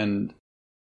heroin. And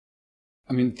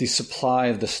the supply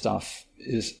of this stuff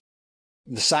is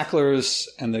the Sacklers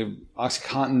and the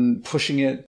OxyContin pushing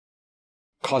it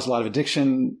caused a lot of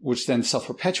addiction, which then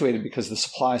self-perpetuated because the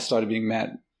supply started being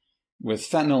met with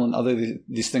fentanyl and other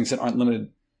these things that aren't limited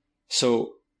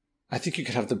So I think you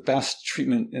could have the best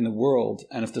treatment in the world.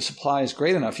 And if the supply is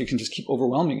great enough, you can just keep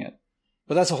overwhelming it.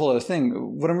 But that's a whole other thing.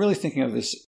 What I'm really thinking of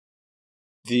is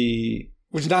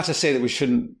which is not to say that we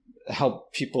shouldn't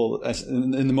help people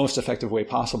in the most effective way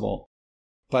possible.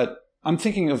 But I'm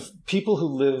thinking of people who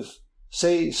live,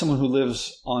 say someone who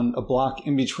lives on a block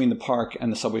in between the park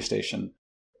and the subway station,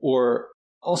 or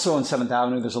also on 7th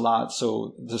Avenue, there's a lot.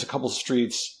 So there's a couple of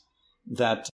streets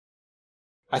that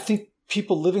I think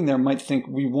people living there might think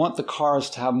we want the cars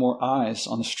to have more eyes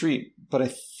on the street. But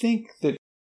I think that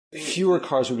fewer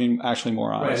cars would mean actually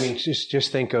more eyes. Right. I mean,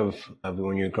 just think of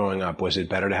when you're growing up. Was it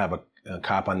better to have a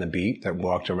cop on the beat that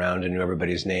walked around and knew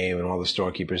everybody's name and all the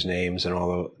storekeepers' names and all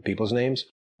the people's names?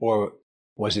 Or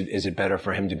is it better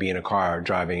for him to be in a car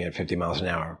driving at 50 miles an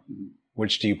hour?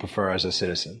 Which do you prefer as a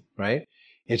citizen, right?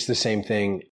 It's the same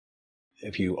thing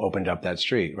if you opened up that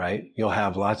street, right? You'll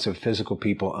have lots of physical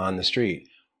people on the street.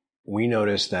 We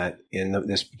noticed that in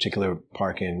this particular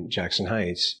park in Jackson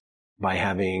Heights, by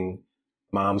having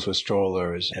moms with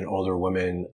strollers and older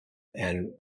women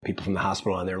and people from the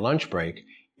hospital on their lunch break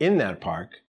in that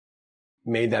park,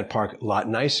 made that park a lot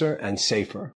nicer and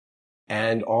safer,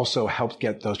 and also helped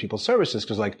get those people services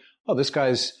because oh, this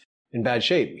guy's in bad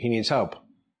shape. He needs help.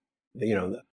 You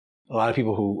know, a lot of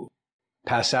people who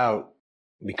pass out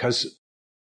because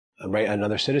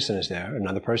another citizen is there,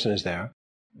 another person is there,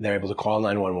 they're able to call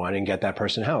 911 and get that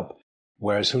person help.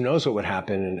 Whereas who knows what would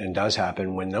happen and does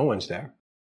happen when no one's there.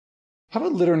 How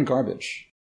about litter and garbage?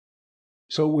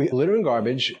 So litter and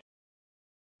garbage,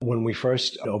 when we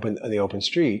first opened the open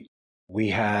street, we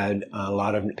had a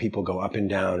lot of people go up and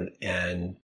down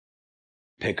and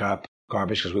pick up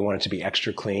garbage because we wanted it to be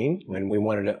extra clean. And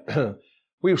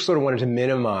we sort of wanted to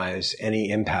minimize any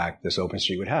impact this open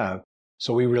street would have.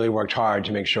 So we really worked hard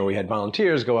to make sure we had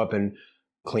volunteers go up and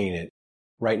clean it.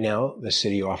 Right now, the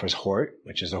city offers HORT,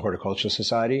 which is the Horticultural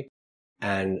Society.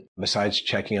 And besides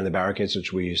checking on the barricades,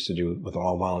 which we used to do with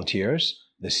all volunteers,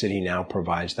 the city now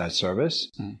provides that service.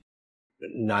 Mm.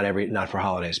 Not for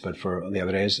holidays, but for the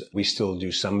other days, we still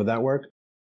do some of that work.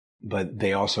 But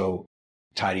they also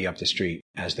tidy up the street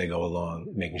as they go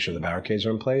along, making sure the barricades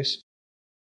are in place.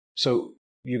 So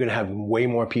you're going to have way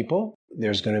more people.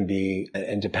 There's going to be,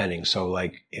 and depending. So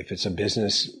like if it's a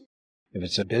business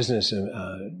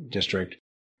district,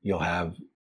 you'll have,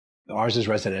 ours is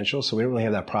residential, so we don't really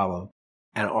have that problem.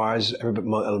 And ours,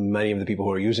 many of the people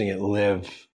who are using it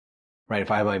live, right?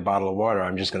 If I have my bottle of water,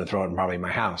 I'm just going to throw it in probably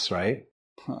my house, right?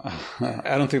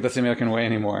 I don't think that's the American way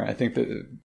anymore. I think that.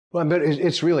 Well, but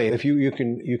it's really, if you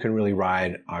can really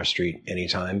ride our street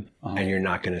anytime, and you're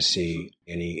not going to see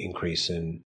any increase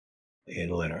in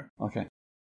litter. Okay.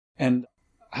 And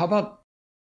how about,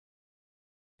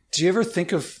 do you ever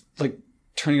think of like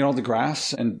turning it all to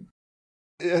grass? And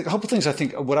a couple things I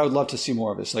think what I would love to see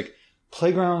more of is like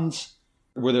playgrounds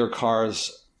where there are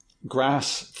cars,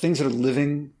 grass, things that are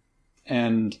living,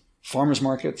 and farmers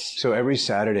markets. So every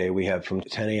Saturday we have from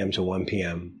 10 a.m. to 1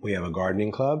 p.m. we have a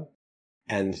gardening club,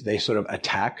 and they sort of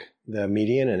attack the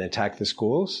median and attack the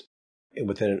schools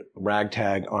with a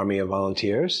ragtag army of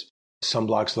volunteers. Some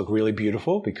blocks look really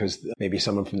beautiful because maybe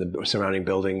someone from the surrounding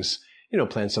buildings,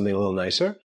 planned something a little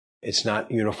nicer. It's not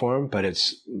uniform, but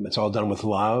it's all done with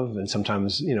love and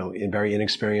sometimes, in very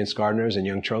inexperienced gardeners and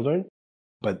young children.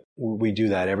 But we do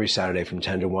that every Saturday from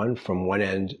 10 to 1, from one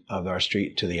end of our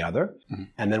street to the other. Mm-hmm.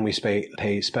 And then we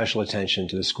pay special attention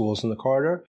to the schools in the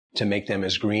corridor to make them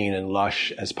as green and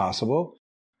lush as possible.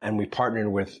 And we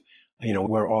partnered with,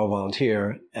 we're all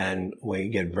volunteer and we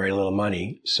get very little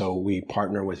money. So we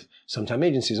partner with sometime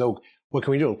agencies. Oh, what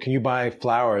can we do? Can you buy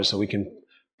flowers so we can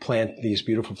plant these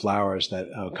beautiful flowers that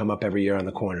come up every year on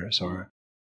the corners? Or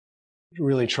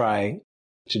really try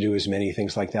to do as many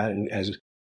things like that and as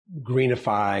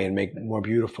greenify and make more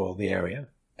beautiful the area.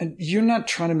 And you're not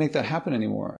trying to make that happen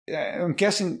anymore. I'm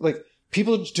guessing like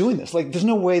people are just doing this. Like there's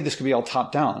no way this could be all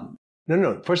top down.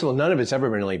 No. First of all, none of it's ever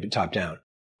been really top down.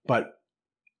 But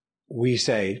we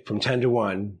say from 10 to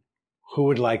 1, who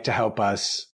would like to help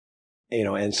us?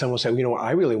 And someone will say,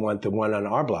 I really want the one on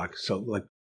our block. So like,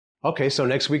 okay, so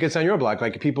next week it's on your block.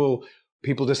 Like people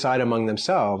decide among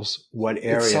themselves what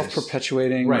areas. It's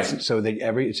self-perpetuating. Right. So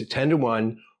it's a 10 to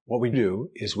 1. What we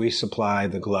do is we supply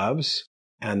the gloves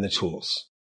and the tools,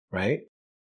 right?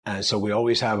 And so we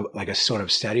always have like a sort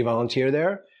of steady volunteer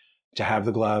there to have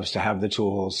the gloves, to have the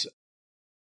tools.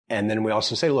 And then we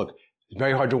also say, look, it's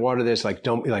very hard to water this. Like, we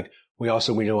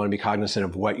don't want to be cognizant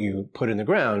of what you put in the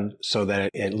ground so that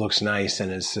it looks nice and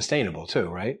is sustainable too,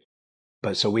 right?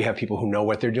 But so we have people who know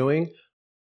what they're doing,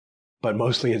 but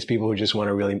mostly it's people who just want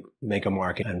to really make a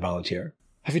mark and volunteer.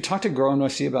 Have you talked to Grow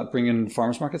NYC about bringing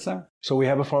farmers markets there? So we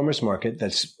have a farmers market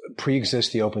that's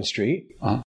pre-exists the open street.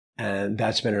 Uh-huh. And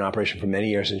that's been in operation for many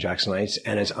years in Jackson Heights.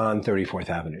 And it's on 34th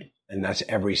Avenue. And that's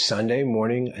every Sunday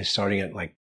morning, starting at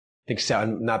like, I think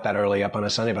 7, not that early up on a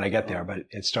Sunday, but I get there. But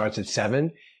it starts at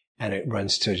 7 and it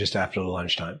runs to just after the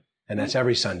lunchtime. And that's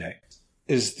every Sunday.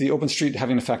 Is the open street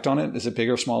having an effect on it? Is it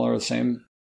bigger, smaller, or the same?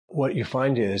 What you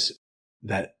find is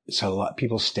that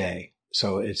people stay.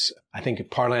 So I think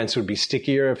Parlance would be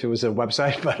stickier if it was a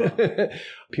website, but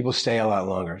people stay a lot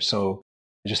longer. So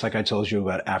just like I told you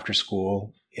about after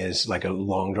school is like a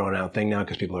long drawn out thing now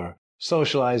because people are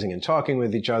socializing and talking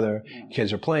with each other.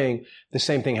 Kids are playing. The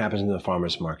same thing happens in the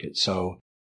farmer's market. So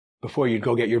before you'd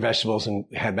go get your vegetables and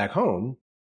head back home,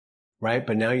 right?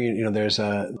 But now, there's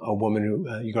a woman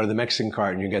who, you go to the Mexican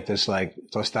cart and you get this like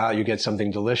tostada, you get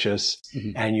something delicious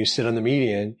and you sit on the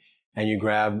median and you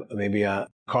grab maybe a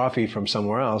coffee from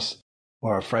somewhere else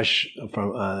or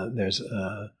there's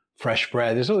fresh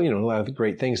bread. There's a lot of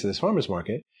great things to this farmer's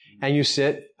market. And you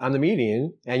sit on the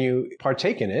median and you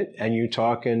partake in it and you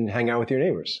talk and hang out with your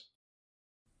neighbors.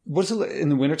 What's it in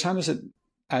the wintertime? Is it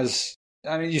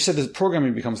you said the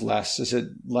programming becomes less. Is it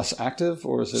less active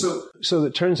or is it? So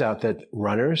it turns out that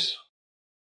runners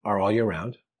are all year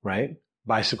round, right?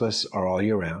 Bicyclists are all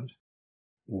year round.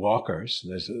 Walkers,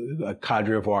 there's a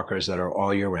cadre of walkers that are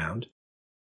all year round.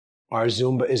 Our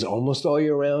Zumba is almost all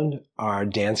year round. Our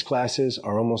dance classes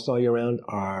are almost all year round.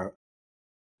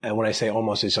 And when I say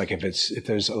almost, it's like if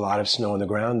there's a lot of snow on the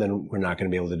ground, then we're not going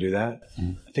to be able to do that.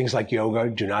 Things like yoga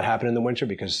do not happen in the winter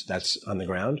because that's on the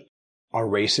ground. Our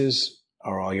races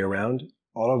are all year round.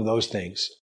 All of those things.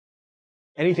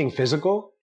 Anything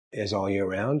physical is all year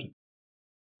round.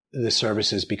 The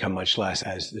services become much less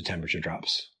as the temperature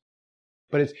drops.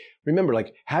 But remember,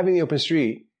 like having the open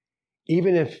street,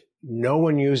 even if no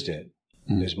one used it,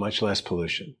 there's much less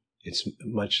pollution. It's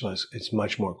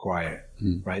much more quiet,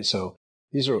 right? So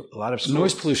these are a lot of schools.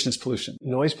 Noise pollution is pollution.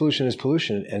 Noise pollution is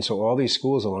pollution. And so all these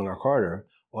schools along our corridor,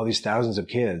 all these thousands of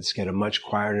kids get a much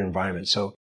quieter environment.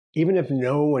 So even if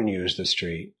no one used the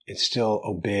street, it's still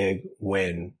a big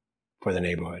win for the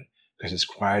neighborhood because it's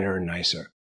quieter and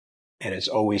nicer. And it's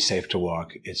always safe to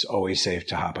walk. It's always safe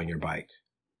to hop on your bike.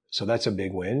 So that's a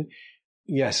big win.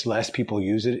 Yes, less people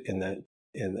use it in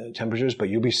the temperatures, but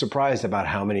you'll be surprised about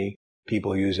how many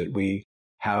people use it.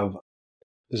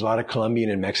 There's a lot of Colombian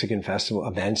and Mexican festival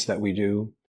events that we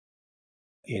do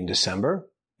in December,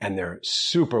 and they're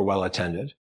super well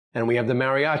attended. And we have the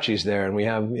mariachis there, and we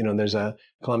have, there's a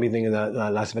Colombian thing in the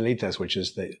Las Velitas, which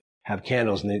is they have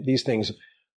candles, and these things,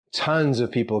 tons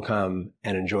of people come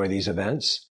and enjoy these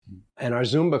events. And our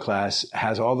Zumba class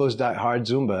has all those hard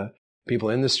Zumba people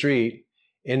in the street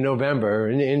in November,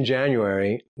 in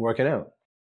January, working out.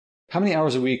 How many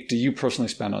hours a week do you personally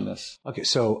spend on this? Okay,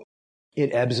 so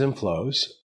it ebbs and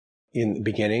flows. In the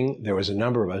beginning, there was a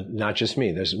number of, not just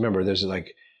me.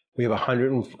 We have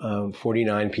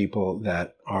 149 people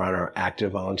that are on our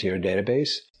active volunteer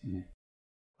database.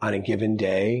 On a given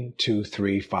day, 2,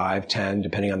 3, 5, 10,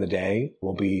 depending on the day,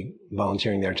 will be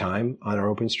volunteering their time on our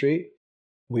open street.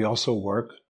 We also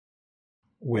work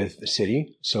with the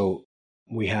city. So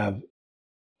we have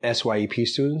SYEP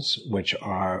students, which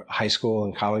are high school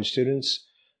and college students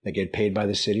that get paid by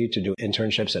the city to do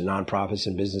internships at nonprofits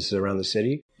and businesses around the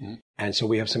city. And so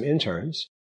we have some interns.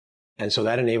 And so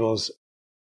that enables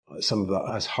some of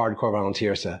us hardcore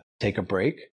volunteers to take a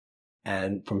break.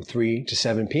 And from 3 to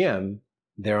 7 p.m.,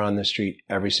 they're on the street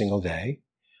every single day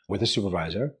with a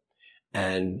supervisor.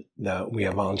 And we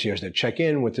have volunteers that check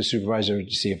in with the supervisor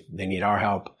to see if they need our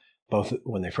help, both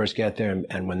when they first get there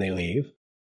and when they leave.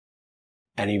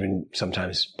 And even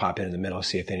sometimes pop in the middle,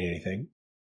 see if they need anything.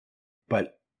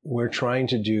 But we're trying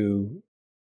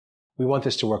we want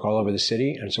this to work all over the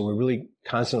city. And so we're really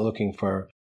constantly looking for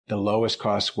the lowest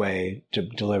cost way to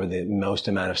deliver the most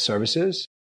amount of services.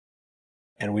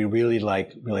 And we really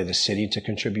like the city to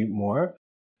contribute more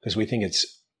because we think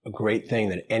it's a great thing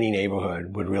that any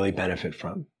neighborhood would really benefit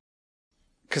from.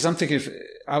 Because I'm thinking,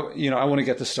 I want to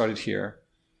get this started here.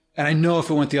 And I know if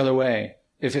it went the other way,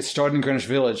 if it started in Greenwich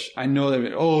Village, I know that,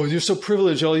 you're so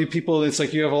privileged, all you people, it's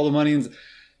like you have all the money.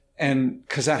 And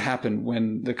because that happened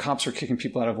when the cops were kicking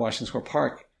people out of Washington Square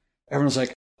Park. Everyone's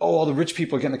like, all the rich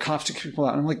people are getting the cops to kick people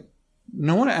out. And I'm like,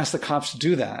 no one asked the cops to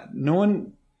do that. No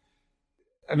one,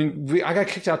 I got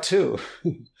kicked out too.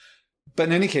 But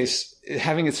in any case,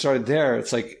 having it started there,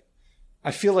 it's like,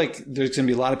 I feel like there's going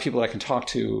to be a lot of people I can talk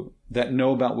to that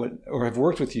know about or have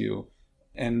worked with you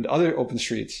and other open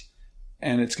streets.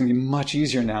 And it's going to be much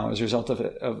easier now as a result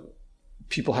of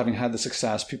people having had the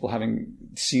success, people having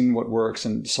seen what works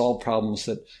and solve things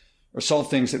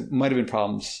that might have been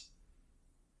problems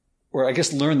or I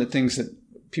guess learn that things that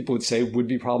people would say would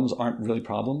be problems aren't really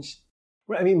problems?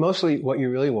 Right. I mean, mostly what you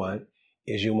really want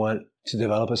is you want to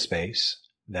develop a space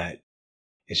that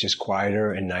is just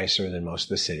quieter and nicer than most of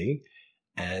the city.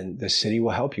 And the city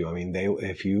will help you. I mean,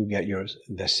 if you get yours,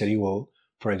 the city will,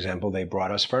 for example, they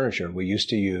brought us furniture. We used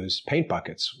to use paint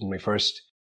buckets when we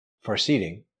for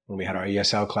seating. When we had our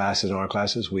ESL classes and our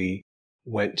classes, we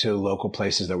went to local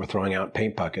places that were throwing out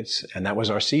paint buckets. And that was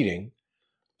our seating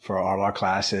for all our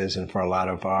classes and for a lot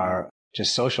of our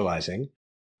just socializing.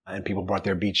 And people brought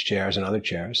their beach chairs and other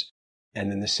chairs. And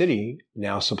then the city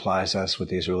now supplies us with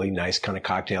these really nice kind of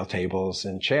cocktail tables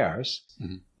and chairs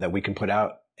that we can put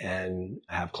out and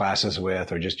have classes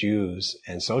with or just use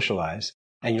and socialize.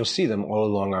 And you'll see them all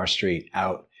along our street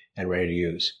out and ready to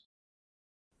use.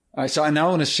 All right. So I now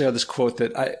want to share this quote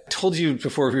that I told you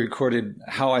before we recorded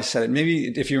how I said it. Maybe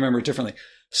if you remember it differently.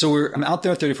 So I'm out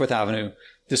there at 34th Avenue.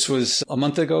 This was a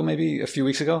month ago, maybe a few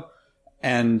weeks ago.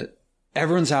 And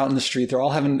everyone's out in the street. They're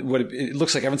all having it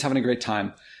looks like everyone's having a great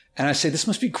time. And I say, this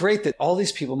must be great that all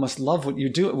these people must love what you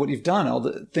do, what you've done, all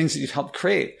the things that you've helped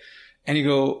create. And you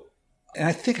go, and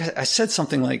I think I said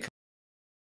something like,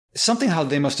 something how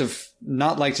they must have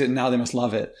not liked it and now they must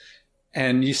love it.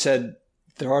 And you said,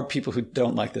 there are people who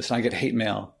don't like this and I get hate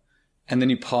mail. And then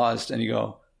you paused and you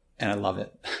go, and I love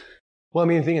it. Well, I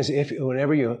mean, the thing is,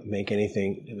 whenever you make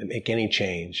any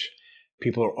change,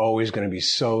 people are always going to be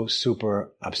so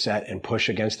super upset and push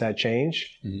against that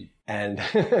change. Mm-hmm.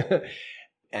 And,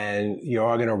 and you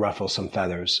are going to ruffle some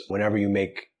feathers whenever you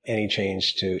make any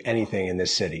change to anything in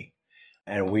this city.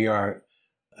 And we are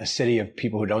a city of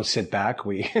people who don't sit back.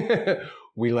 We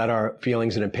let our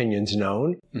feelings and opinions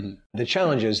known. Mm-hmm. The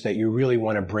challenge is that you really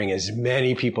want to bring as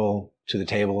many people to the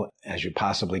table as you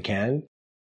possibly can.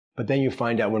 But then you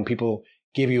find out when people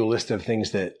give you a list of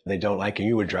things that they don't like and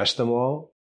you address them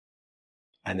all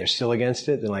and they're still against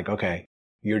it, they're like, okay,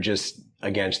 you're just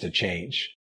against the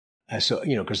change. So,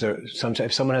 because sometimes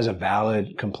if someone has a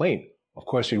valid complaint, of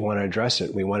course we want to address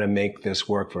it. We want to make this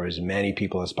work for as many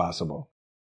people as possible.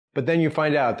 But then you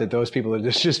find out that those people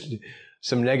are just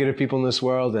some negative people in this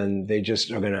world and they just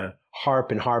are going to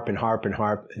harp and harp and harp and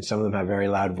harp. And some of them have very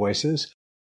loud voices.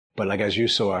 But like, as you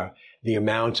saw, the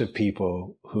amount of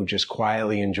people who just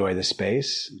quietly enjoy the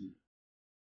space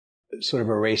sort of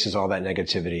erases all that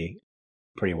negativity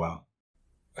pretty well.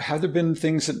 Have there been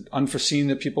things that unforeseen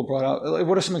that people brought out?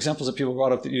 What are some examples that people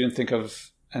brought up that you didn't think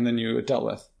of and then you dealt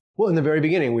with? Well, in the very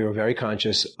beginning, we were very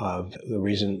conscious of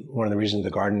one of the reasons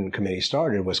the garden committee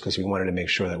started was because we wanted to make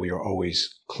sure that we were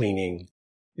always cleaning.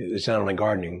 It's not only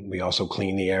gardening, we also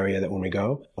clean the area that when we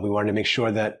go. We wanted to make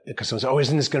sure that, because someone said,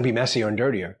 isn't this going to be messier and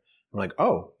dirtier? We're like,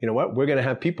 you know what? We're going to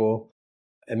have people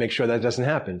and make sure that doesn't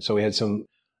happen. So we had some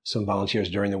volunteers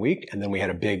during the week, and then we had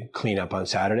a big cleanup on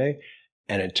Saturday.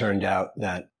 And it turned out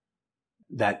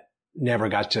that never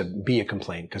got to be a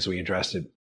complaint because we addressed it.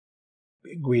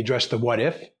 We addressed the what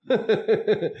if.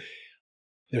 There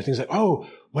are things like,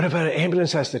 what if an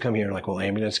ambulance has to come here? Like, well,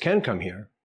 ambulance can come here.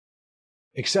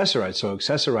 Accessoride. So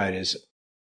accessoride is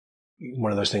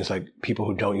one of those things like people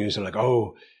who don't use it, like,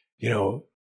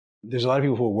 there's a lot of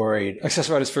people who are worried.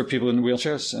 Accessoride is for people in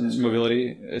wheelchairs and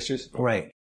mobility issues.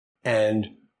 Right. And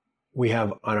we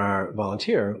have on our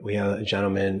volunteer, we have a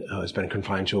gentleman who has been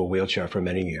confined to a wheelchair for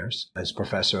many years as a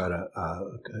professor at a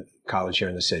college here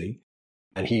in the city.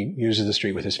 And he uses the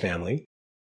street with his family.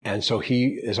 And so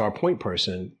he is our point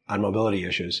person on mobility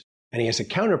issues. And he has a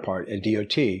counterpart at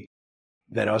DOT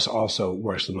that also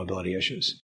works with mobility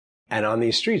issues. And on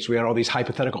these streets, we had all these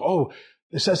hypothetical,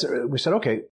 we said,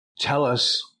 okay, tell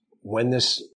us when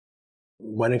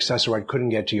accessoride couldn't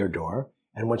get to your door.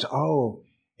 And what's,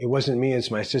 it wasn't me.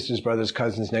 It's my sister's brother's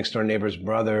cousin's next door neighbor's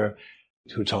brother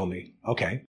who told me.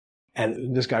 Okay.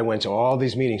 And this guy went to all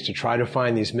these meetings to try to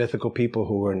find these mythical people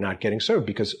who were not getting served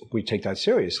because we take that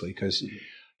seriously. Because,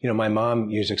 my mom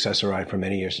used Accessoride for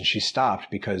many years and she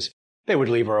stopped because they would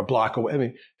leave her a block away. I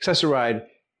mean, Accessoride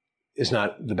is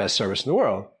not the best service in the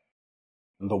world,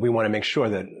 but we want to make sure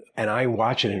that, and I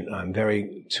watch it and I'm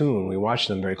very tuned. We watch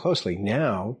them very closely.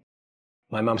 Now,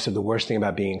 my mom said the worst thing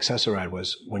about being Accessoride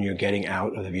was when you're getting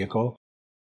out of the vehicle,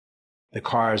 the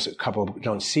cars, a couple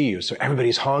don't see you. So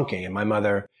everybody's honking and my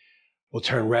mother will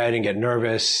turn red and get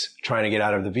nervous trying to get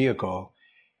out of the vehicle.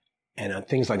 And on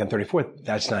things like on 34th,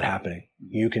 that's not happening.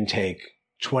 You can take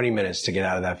 20 minutes to get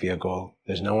out of that vehicle.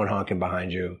 There's no one honking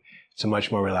behind you. It's a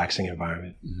much more relaxing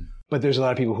environment. Mm-hmm. But there's a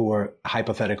lot of people who are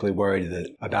hypothetically worried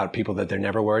about people that they're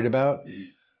never worried about. Mm-hmm.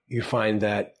 You find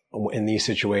that in these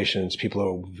situations, people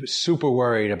are super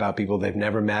worried about people they've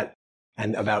never met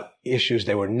and about issues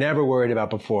they were never worried about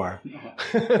before.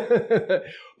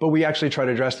 But we actually try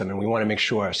to address them and we want to make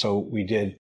sure. So we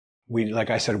like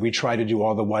I said, we try to do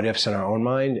all the what ifs in our own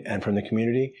mind and from the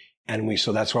community. And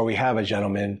so that's why we have a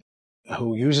gentleman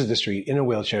who uses the street in a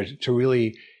wheelchair to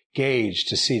really gauge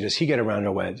to see, does he get around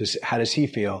or what? How does he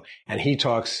feel? And he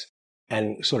talks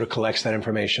and sort of collects that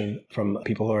information from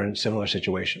people who are in a similar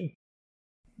situation.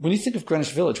 When you think of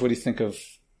Greenwich Village, what do you think of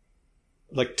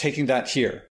like taking that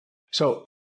here? So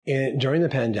during the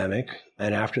pandemic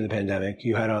and after the pandemic,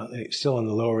 you had still on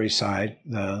the Lower East Side,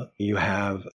 you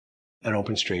have an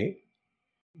open street,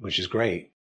 which is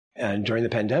great. And during the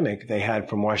pandemic, they had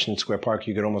from Washington Square Park,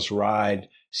 you could almost ride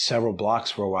several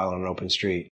blocks for a while on an open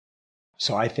street.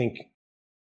 So I think,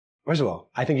 first of all,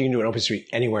 I think you can do an open street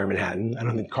anywhere in Manhattan. I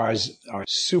don't think cars are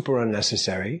super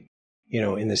unnecessary,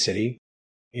 in the city.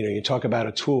 You talk about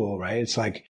a tool, right? It's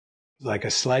like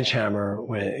a sledgehammer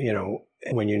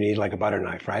when you need like a butter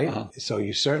knife, right? Uh-huh. So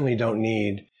you certainly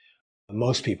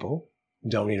most people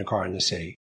don't need a car in the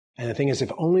city. And the thing is,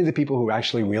 if only the people who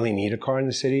actually really need a car in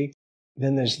the city,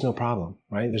 then there's no problem,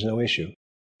 right? There's no issue.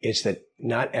 It's that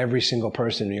not every single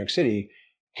person in New York City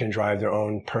can drive their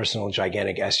own personal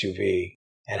gigantic SUV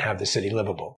and have the city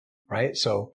livable, right?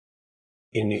 So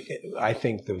I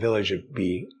think the village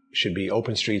should be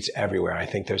open streets everywhere. I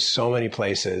think there's so many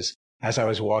places. As I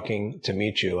was walking to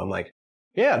meet you, I'm like,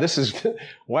 yeah,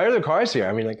 why are there cars here?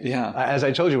 I mean, as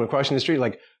I told you, when crossing the street,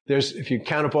 if you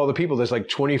count up all the people, there's like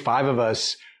 25 of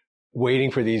us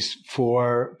waiting for these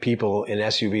 4 people in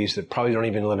SUVs that probably don't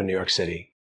even live in New York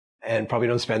City and probably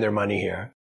don't spend their money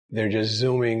here. They're just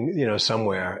zooming,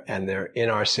 somewhere, and they're in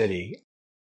our city,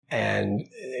 and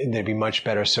they'd be much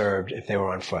better served if they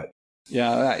were on foot.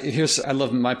 Yeah. I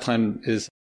love my plan is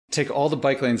take all the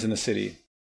bike lanes in the city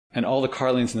and all the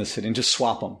car lanes in the city and just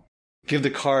swap them. Give the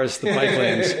cars the bike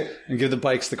lanes and give the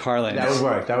bikes the car lanes.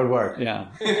 That would work. Yeah.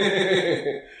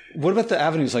 What about the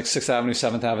avenues like 6th Avenue,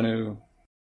 7th Avenue?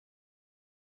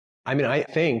 I mean, I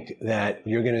think that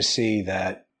you're going to see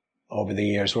that over the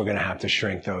years, we're going to have to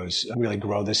shrink those, really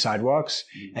grow the sidewalks.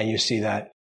 Mm-hmm. And you see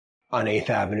that on 8th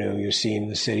Avenue, you're seeing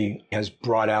the city has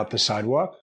brought out the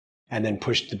sidewalk and then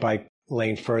pushed the bike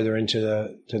lane further into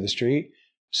the street.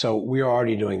 So we are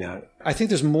already doing that. I think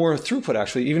there's more throughput,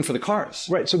 actually, even for the cars.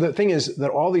 Right. So the thing is that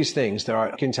all these things,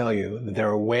 I can tell you that there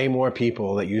are way more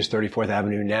people that use 34th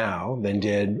Avenue now than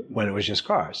did when it was just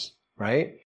cars,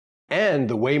 right? And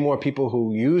the way more people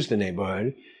who use the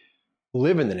neighborhood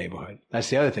live in the neighborhood. That's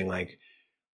the other thing. Like,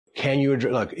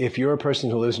 look, if you're a person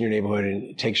who lives in your neighborhood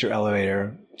and takes your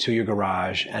elevator to your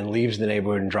garage and leaves the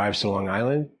neighborhood and drives to Long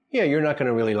Island, yeah, you're not going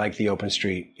to really like the open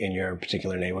street in your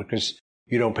particular neighborhood because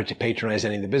you don't patronize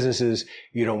any of the businesses.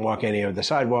 You don't walk any of the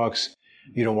sidewalks.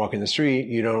 You don't walk in the street.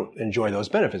 You don't enjoy those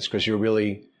benefits because you're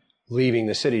really leaving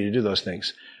the city to do those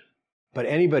things. But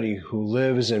anybody who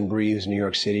lives and breathes New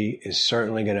York City is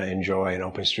certainly going to enjoy an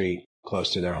open street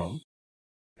close to their home.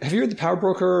 Have you read The Power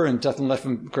Broker and Death and Life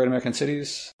in Great American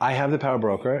Cities? I have The Power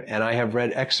Broker, and I have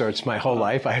read excerpts my whole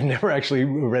life. I have never actually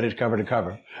read it cover to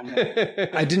cover.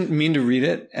 I didn't mean to read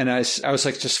it, and I was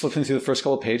like just flipping through the first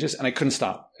couple of pages, and I couldn't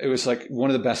stop. It was like one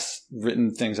of the best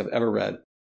written things I've ever read.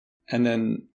 And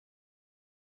then,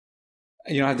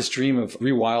 I had this dream of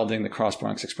rewilding the Cross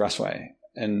Bronx Expressway.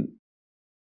 And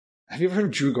have you ever heard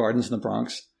of Drew Gardens in the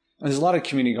Bronx? And there's a lot of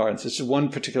community gardens. It's just one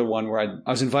particular one where I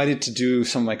was invited to do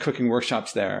some of my cooking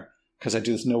workshops there because I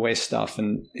do this no waste stuff.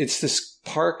 And it's this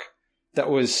park that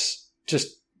was just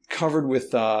covered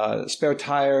with spare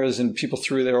tires, and people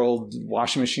threw their old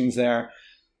washing machines there.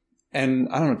 And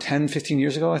I don't know, 10, 15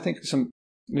 years ago, I think some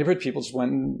neighborhood people just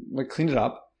went and cleaned it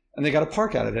up, and they got a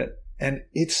park out of it. And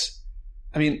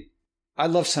I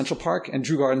love Central Park, and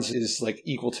Drew Gardens is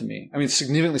equal to me. It's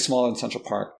significantly smaller than Central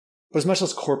Park, but it's much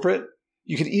less corporate.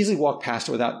 You could easily walk past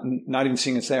it without not even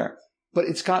seeing it's there. But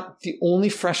it's got the only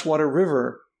freshwater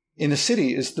river in the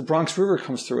city is the Bronx River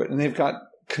comes through it. And they've got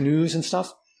canoes and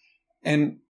stuff.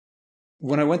 And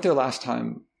when I went there last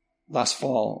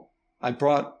fall, I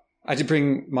did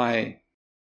bring when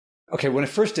I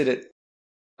first did it,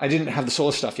 I didn't have the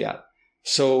solar stuff yet.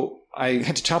 So I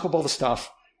had to chop up all the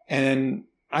stuff, and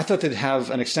I thought they'd have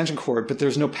an extension cord, but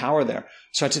there's no power there.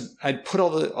 So I'd put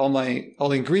all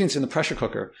the ingredients in the pressure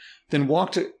cooker,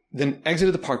 then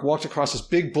exited the park, walked across this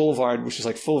big boulevard, which is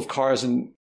full of cars,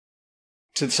 and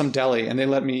to some deli, and they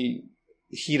let me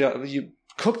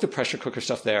cook the pressure cooker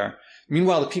stuff there.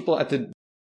 Meanwhile, the people at the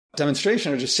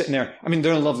demonstration are just sitting there.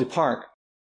 They're in a lovely park,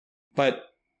 but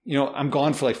I'm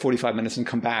gone for 45 minutes and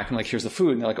come back and here's the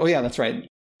food. And they're like, oh yeah, that's right.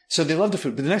 So they love the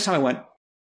food. But the next time I went,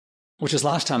 which is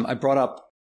last time, I brought up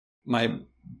my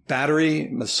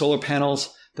battery, the solar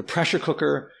panels, the pressure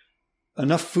cooker,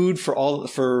 enough food for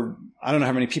I don't know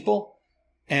how many people.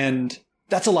 And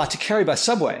that's a lot to carry by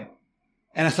subway.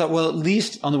 And I thought, well, at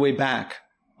least on the way back,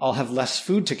 I'll have less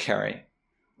food to carry.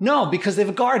 No, because they have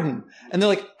a garden and they're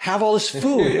like, have all this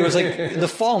food. It was like the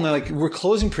fall and they're like, we're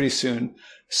closing pretty soon.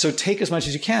 So take as much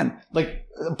as you can. Like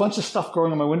a bunch of stuff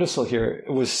growing on my windowsill here,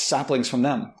 it was saplings from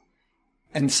them.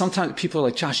 And sometimes people are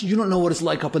like, Josh, you don't know what it's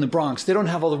like up in the Bronx. They don't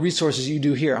have all the resources you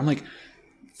do here. I'm like,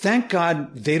 thank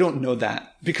God they don't know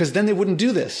that, because then they wouldn't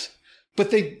do this.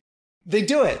 But they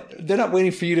do it. They're not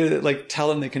waiting for you to like tell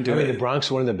them they can do it. I mean, the Bronx,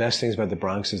 one of the best things about the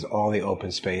Bronx is all the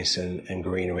open space and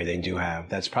greenery they do have.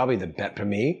 That's probably for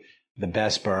me, the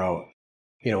best borough.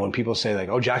 You know, when people say like,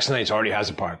 oh, Jackson Heights already has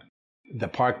a park. The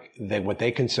park, what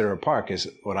they consider a park is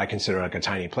what I consider like a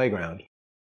tiny playground.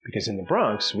 Because in the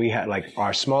Bronx, we had like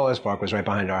our smallest park was right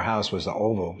behind our house was the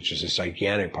Oval, which is a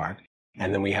gigantic park.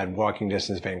 And then we had walking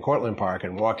distance Van Cortlandt Park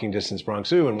and walking distance Bronx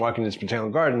Zoo and walking distance Botanical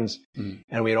Gardens. Mm.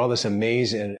 And we had all this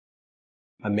amazing,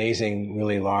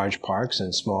 really large parks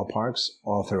and small parks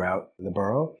all throughout the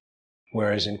borough.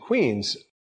 Whereas in Queens,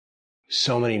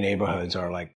 so many neighborhoods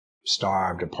are like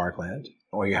starved of parkland,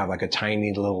 or you have like a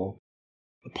tiny little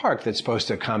park that's supposed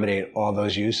to accommodate all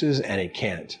those uses, and it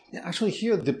can't. Yeah, actually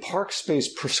here, the park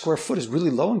space per square foot is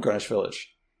really low in Greenwich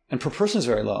Village, and per person is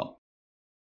very low.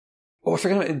 Oh, I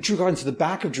forgot about Drew Gardens. The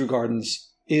back of Drew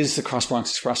Gardens is the Cross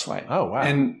Bronx Expressway. Oh, wow.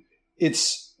 And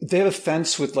they have a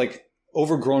fence with like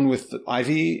overgrown with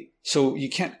ivy, so you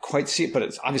can't quite see it, but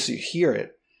it's obviously you hear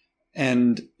it.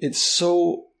 And it's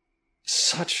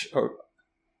such a,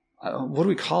 what do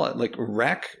we call it? Like a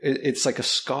wreck? It's like a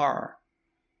scar.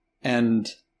 And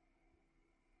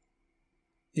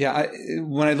yeah,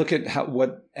 when I look at how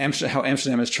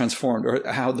Amsterdam has transformed,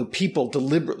 or how the people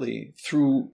deliberately,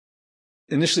 through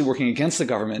initially working against the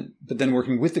government, but then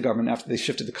working with the government after they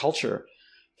shifted the culture,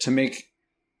 to make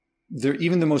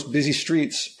even the most busy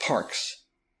streets parks.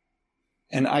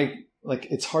 And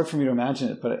it's hard for me to imagine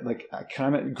it, but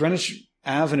Greenwich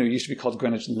Avenue used to be called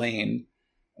Greenwich Lane.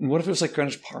 And what if it was like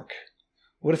Greenwich Park?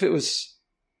 What if it was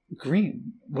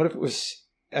green? What if it was...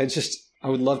 I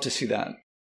would love to see that.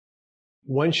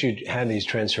 Once you have these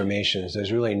transformations,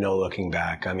 there's really no looking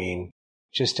back. I mean,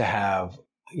 just to have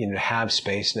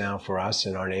space now for us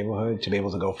in our neighborhood to be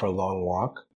able to go for a long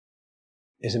walk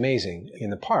is amazing. In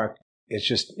the park, it's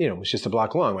just a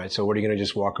block long, right? So what are you going to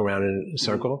just walk around in a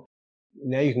circle?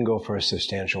 Now you can go for a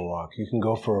substantial walk. You can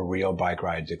go for a real bike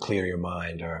ride to clear your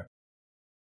mind,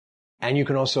 and you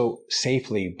can also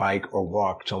safely bike or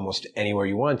walk to almost anywhere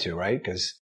you want to, right?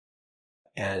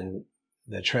 And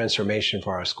the transformation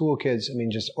for our school kids, I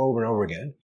mean, just over and over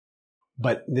again.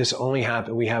 But this only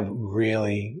happened, we have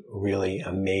really, really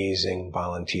amazing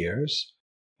volunteers.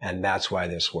 And that's why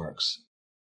this works.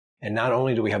 And not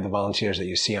only do we have the volunteers that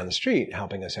you see on the street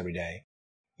helping us every day,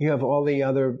 you have all the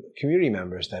other community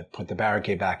members that put the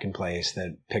barricade back in place,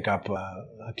 that pick up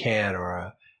a can or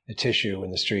a tissue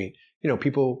in the street.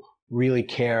 People really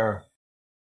care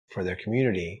for their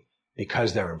community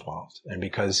because they're involved, and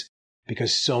because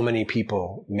so many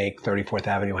people make 34th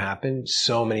Avenue happen.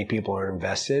 So many people are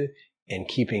invested in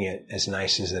keeping it as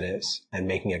nice as it is and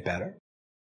making it better.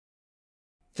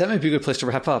 That might be a good place to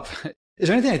wrap up. Is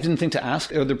there anything I didn't think to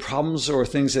ask? Are there problems or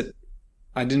things that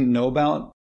I didn't know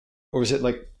about? Or was it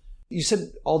like, you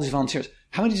said all these volunteers,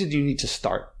 how many did you need to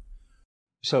start?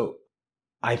 So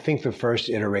I think the first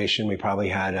iteration, we probably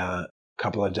had a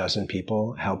couple of dozen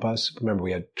people help us. Remember,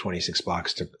 we had 26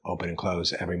 blocks to open and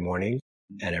close every morning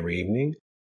and every evening,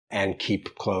 and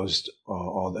keep closed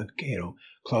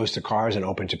closed to cars and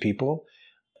open to people.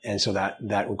 And so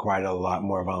that required a lot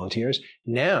more volunteers.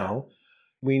 Now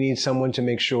we need someone to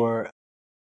make sure.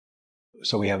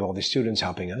 So we have all these students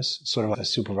helping us, sort of a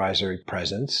supervisory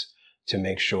presence, to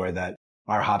make sure that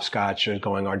our hopscotch is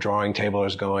going, our drawing table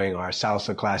is going, our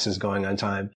salsa class is going on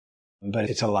time. But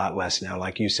it's a lot less now.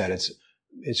 Like you said,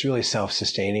 it's really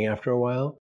self-sustaining after a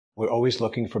while. We're always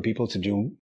looking for people to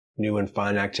do new and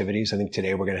fun activities. I think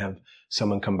today we're going to have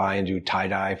someone come by and do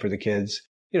tie-dye for the kids.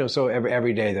 So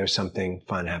every day there's something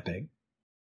fun happening.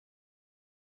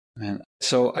 Man,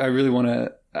 so I really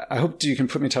I hope you can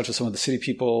put me in touch with some of the city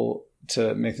people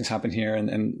to make things happen here.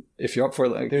 And if you're up for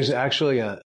it, there's actually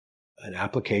an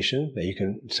application that you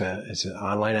can, it's an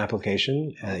online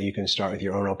application that you can start with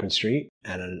your own open street.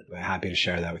 And I'm happy to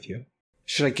share that with you.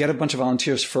 Should I get a bunch of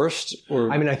volunteers first? Or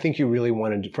I think you really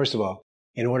want to, first of all,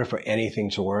 in order for anything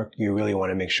to work, you really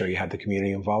want to make sure you have the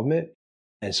community involvement.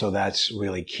 And so that's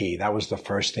really key. That was the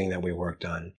first thing that we worked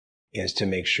on, is to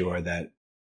make sure that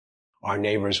our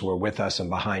neighbors were with us and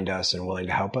behind us and willing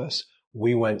to help us.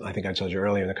 We went, I think I told you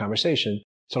earlier in the conversation,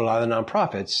 to a lot of the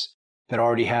nonprofits that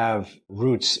already have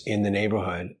roots in the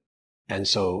neighborhood. And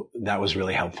so that was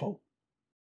really helpful.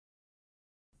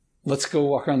 let's go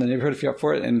walk around the neighborhood if you're up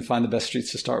for it and find the best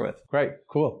streets to start with. Great.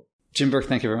 Cool. Jim Burke,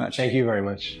 thank you very much. Thank you very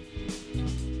much.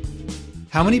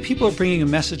 How many people are bringing a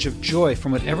message of joy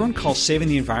from what everyone calls saving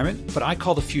the environment, but I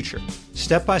call the future?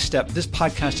 Step by step, this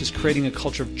podcast is creating a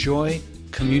culture of joy,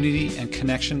 community, and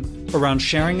connection around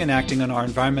sharing and acting on our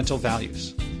environmental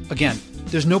values. Again,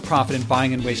 there's no profit in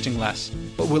buying and wasting less,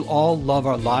 but we'll all love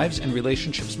our lives and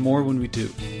relationships more when we do.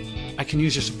 I can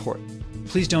use your support.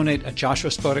 Please donate at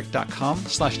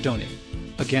joshuaspodek.com/donate.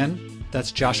 Again,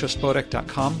 that's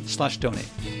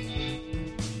joshuaspodek.com/donate.